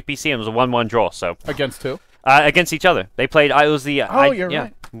night in WPC, and it was a 1-1 draw. So against who? Against each other. They played. It was the. You're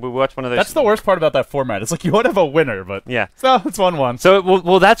right. We watched one of those. That's the worst part about that format. It's like you would have a winner, but so it's 1-1. So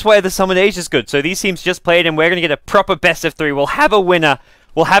well, that's why the Summit Asia is good. So these teams just played, and we're gonna get a proper best of 3. We'll have a winner.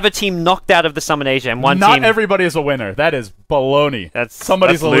 We'll have a team knocked out of the Summit Asia, and Not everybody is a winner. That is baloney.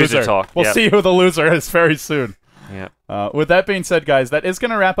 Somebody's a loser. Talk. We'll see who the loser is very soon. Yeah. With that being said, guys, that is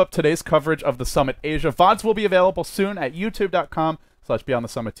going to wrap up today's coverage of the Summit Asia. VODs will be available soon at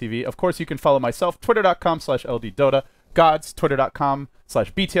youtube.com/BeyondTheSummitTV. Of course, you can follow myself, twitter.com/LDDota, Gods,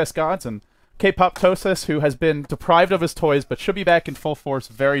 twitter.com/BTSGods, and K-Pop Tosis, who has been deprived of his toys but should be back in full force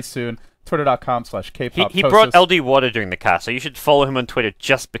very soon. Twitter.com/K-Pop. He brought LD water during the cast, so you should follow him on Twitter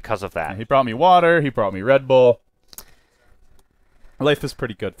just because of that. Yeah, he brought me water. He brought me Red Bull. Life is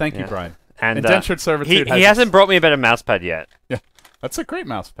pretty good. Thank you, Brian. And Indentured servitude. He hasn't brought me a better mousepad yet. Yeah, that's a great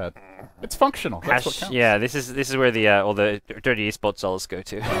mousepad. It's functional. That's what counts. Yeah, this is where the all the dirty esports sellers go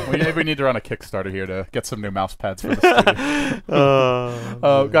to. Maybe we need to run a Kickstarter here to get some new mousepads for the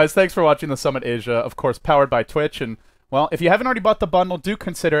studio. Guys, thanks for watching the Summit Asia. Of course, powered by Twitch. And well, if you haven't already bought the bundle, do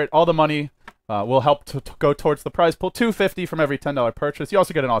consider it. All the money will help to go towards the prize pool. $250 from every $10 purchase. You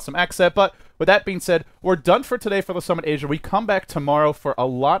also get an awesome X set. But with that being said, we're done for today for the Summit Asia. We come back tomorrow for a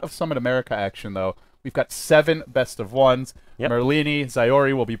lot of Summit America action, though. We've got 7 best of 1s. Merlini,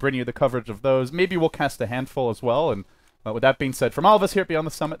 Zyori will be bringing you the coverage of those. Maybe we'll cast a handful as well. And with that being said, from all of us here at Beyond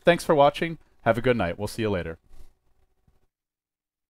the Summit, thanks for watching. Have a good night. We'll see you later.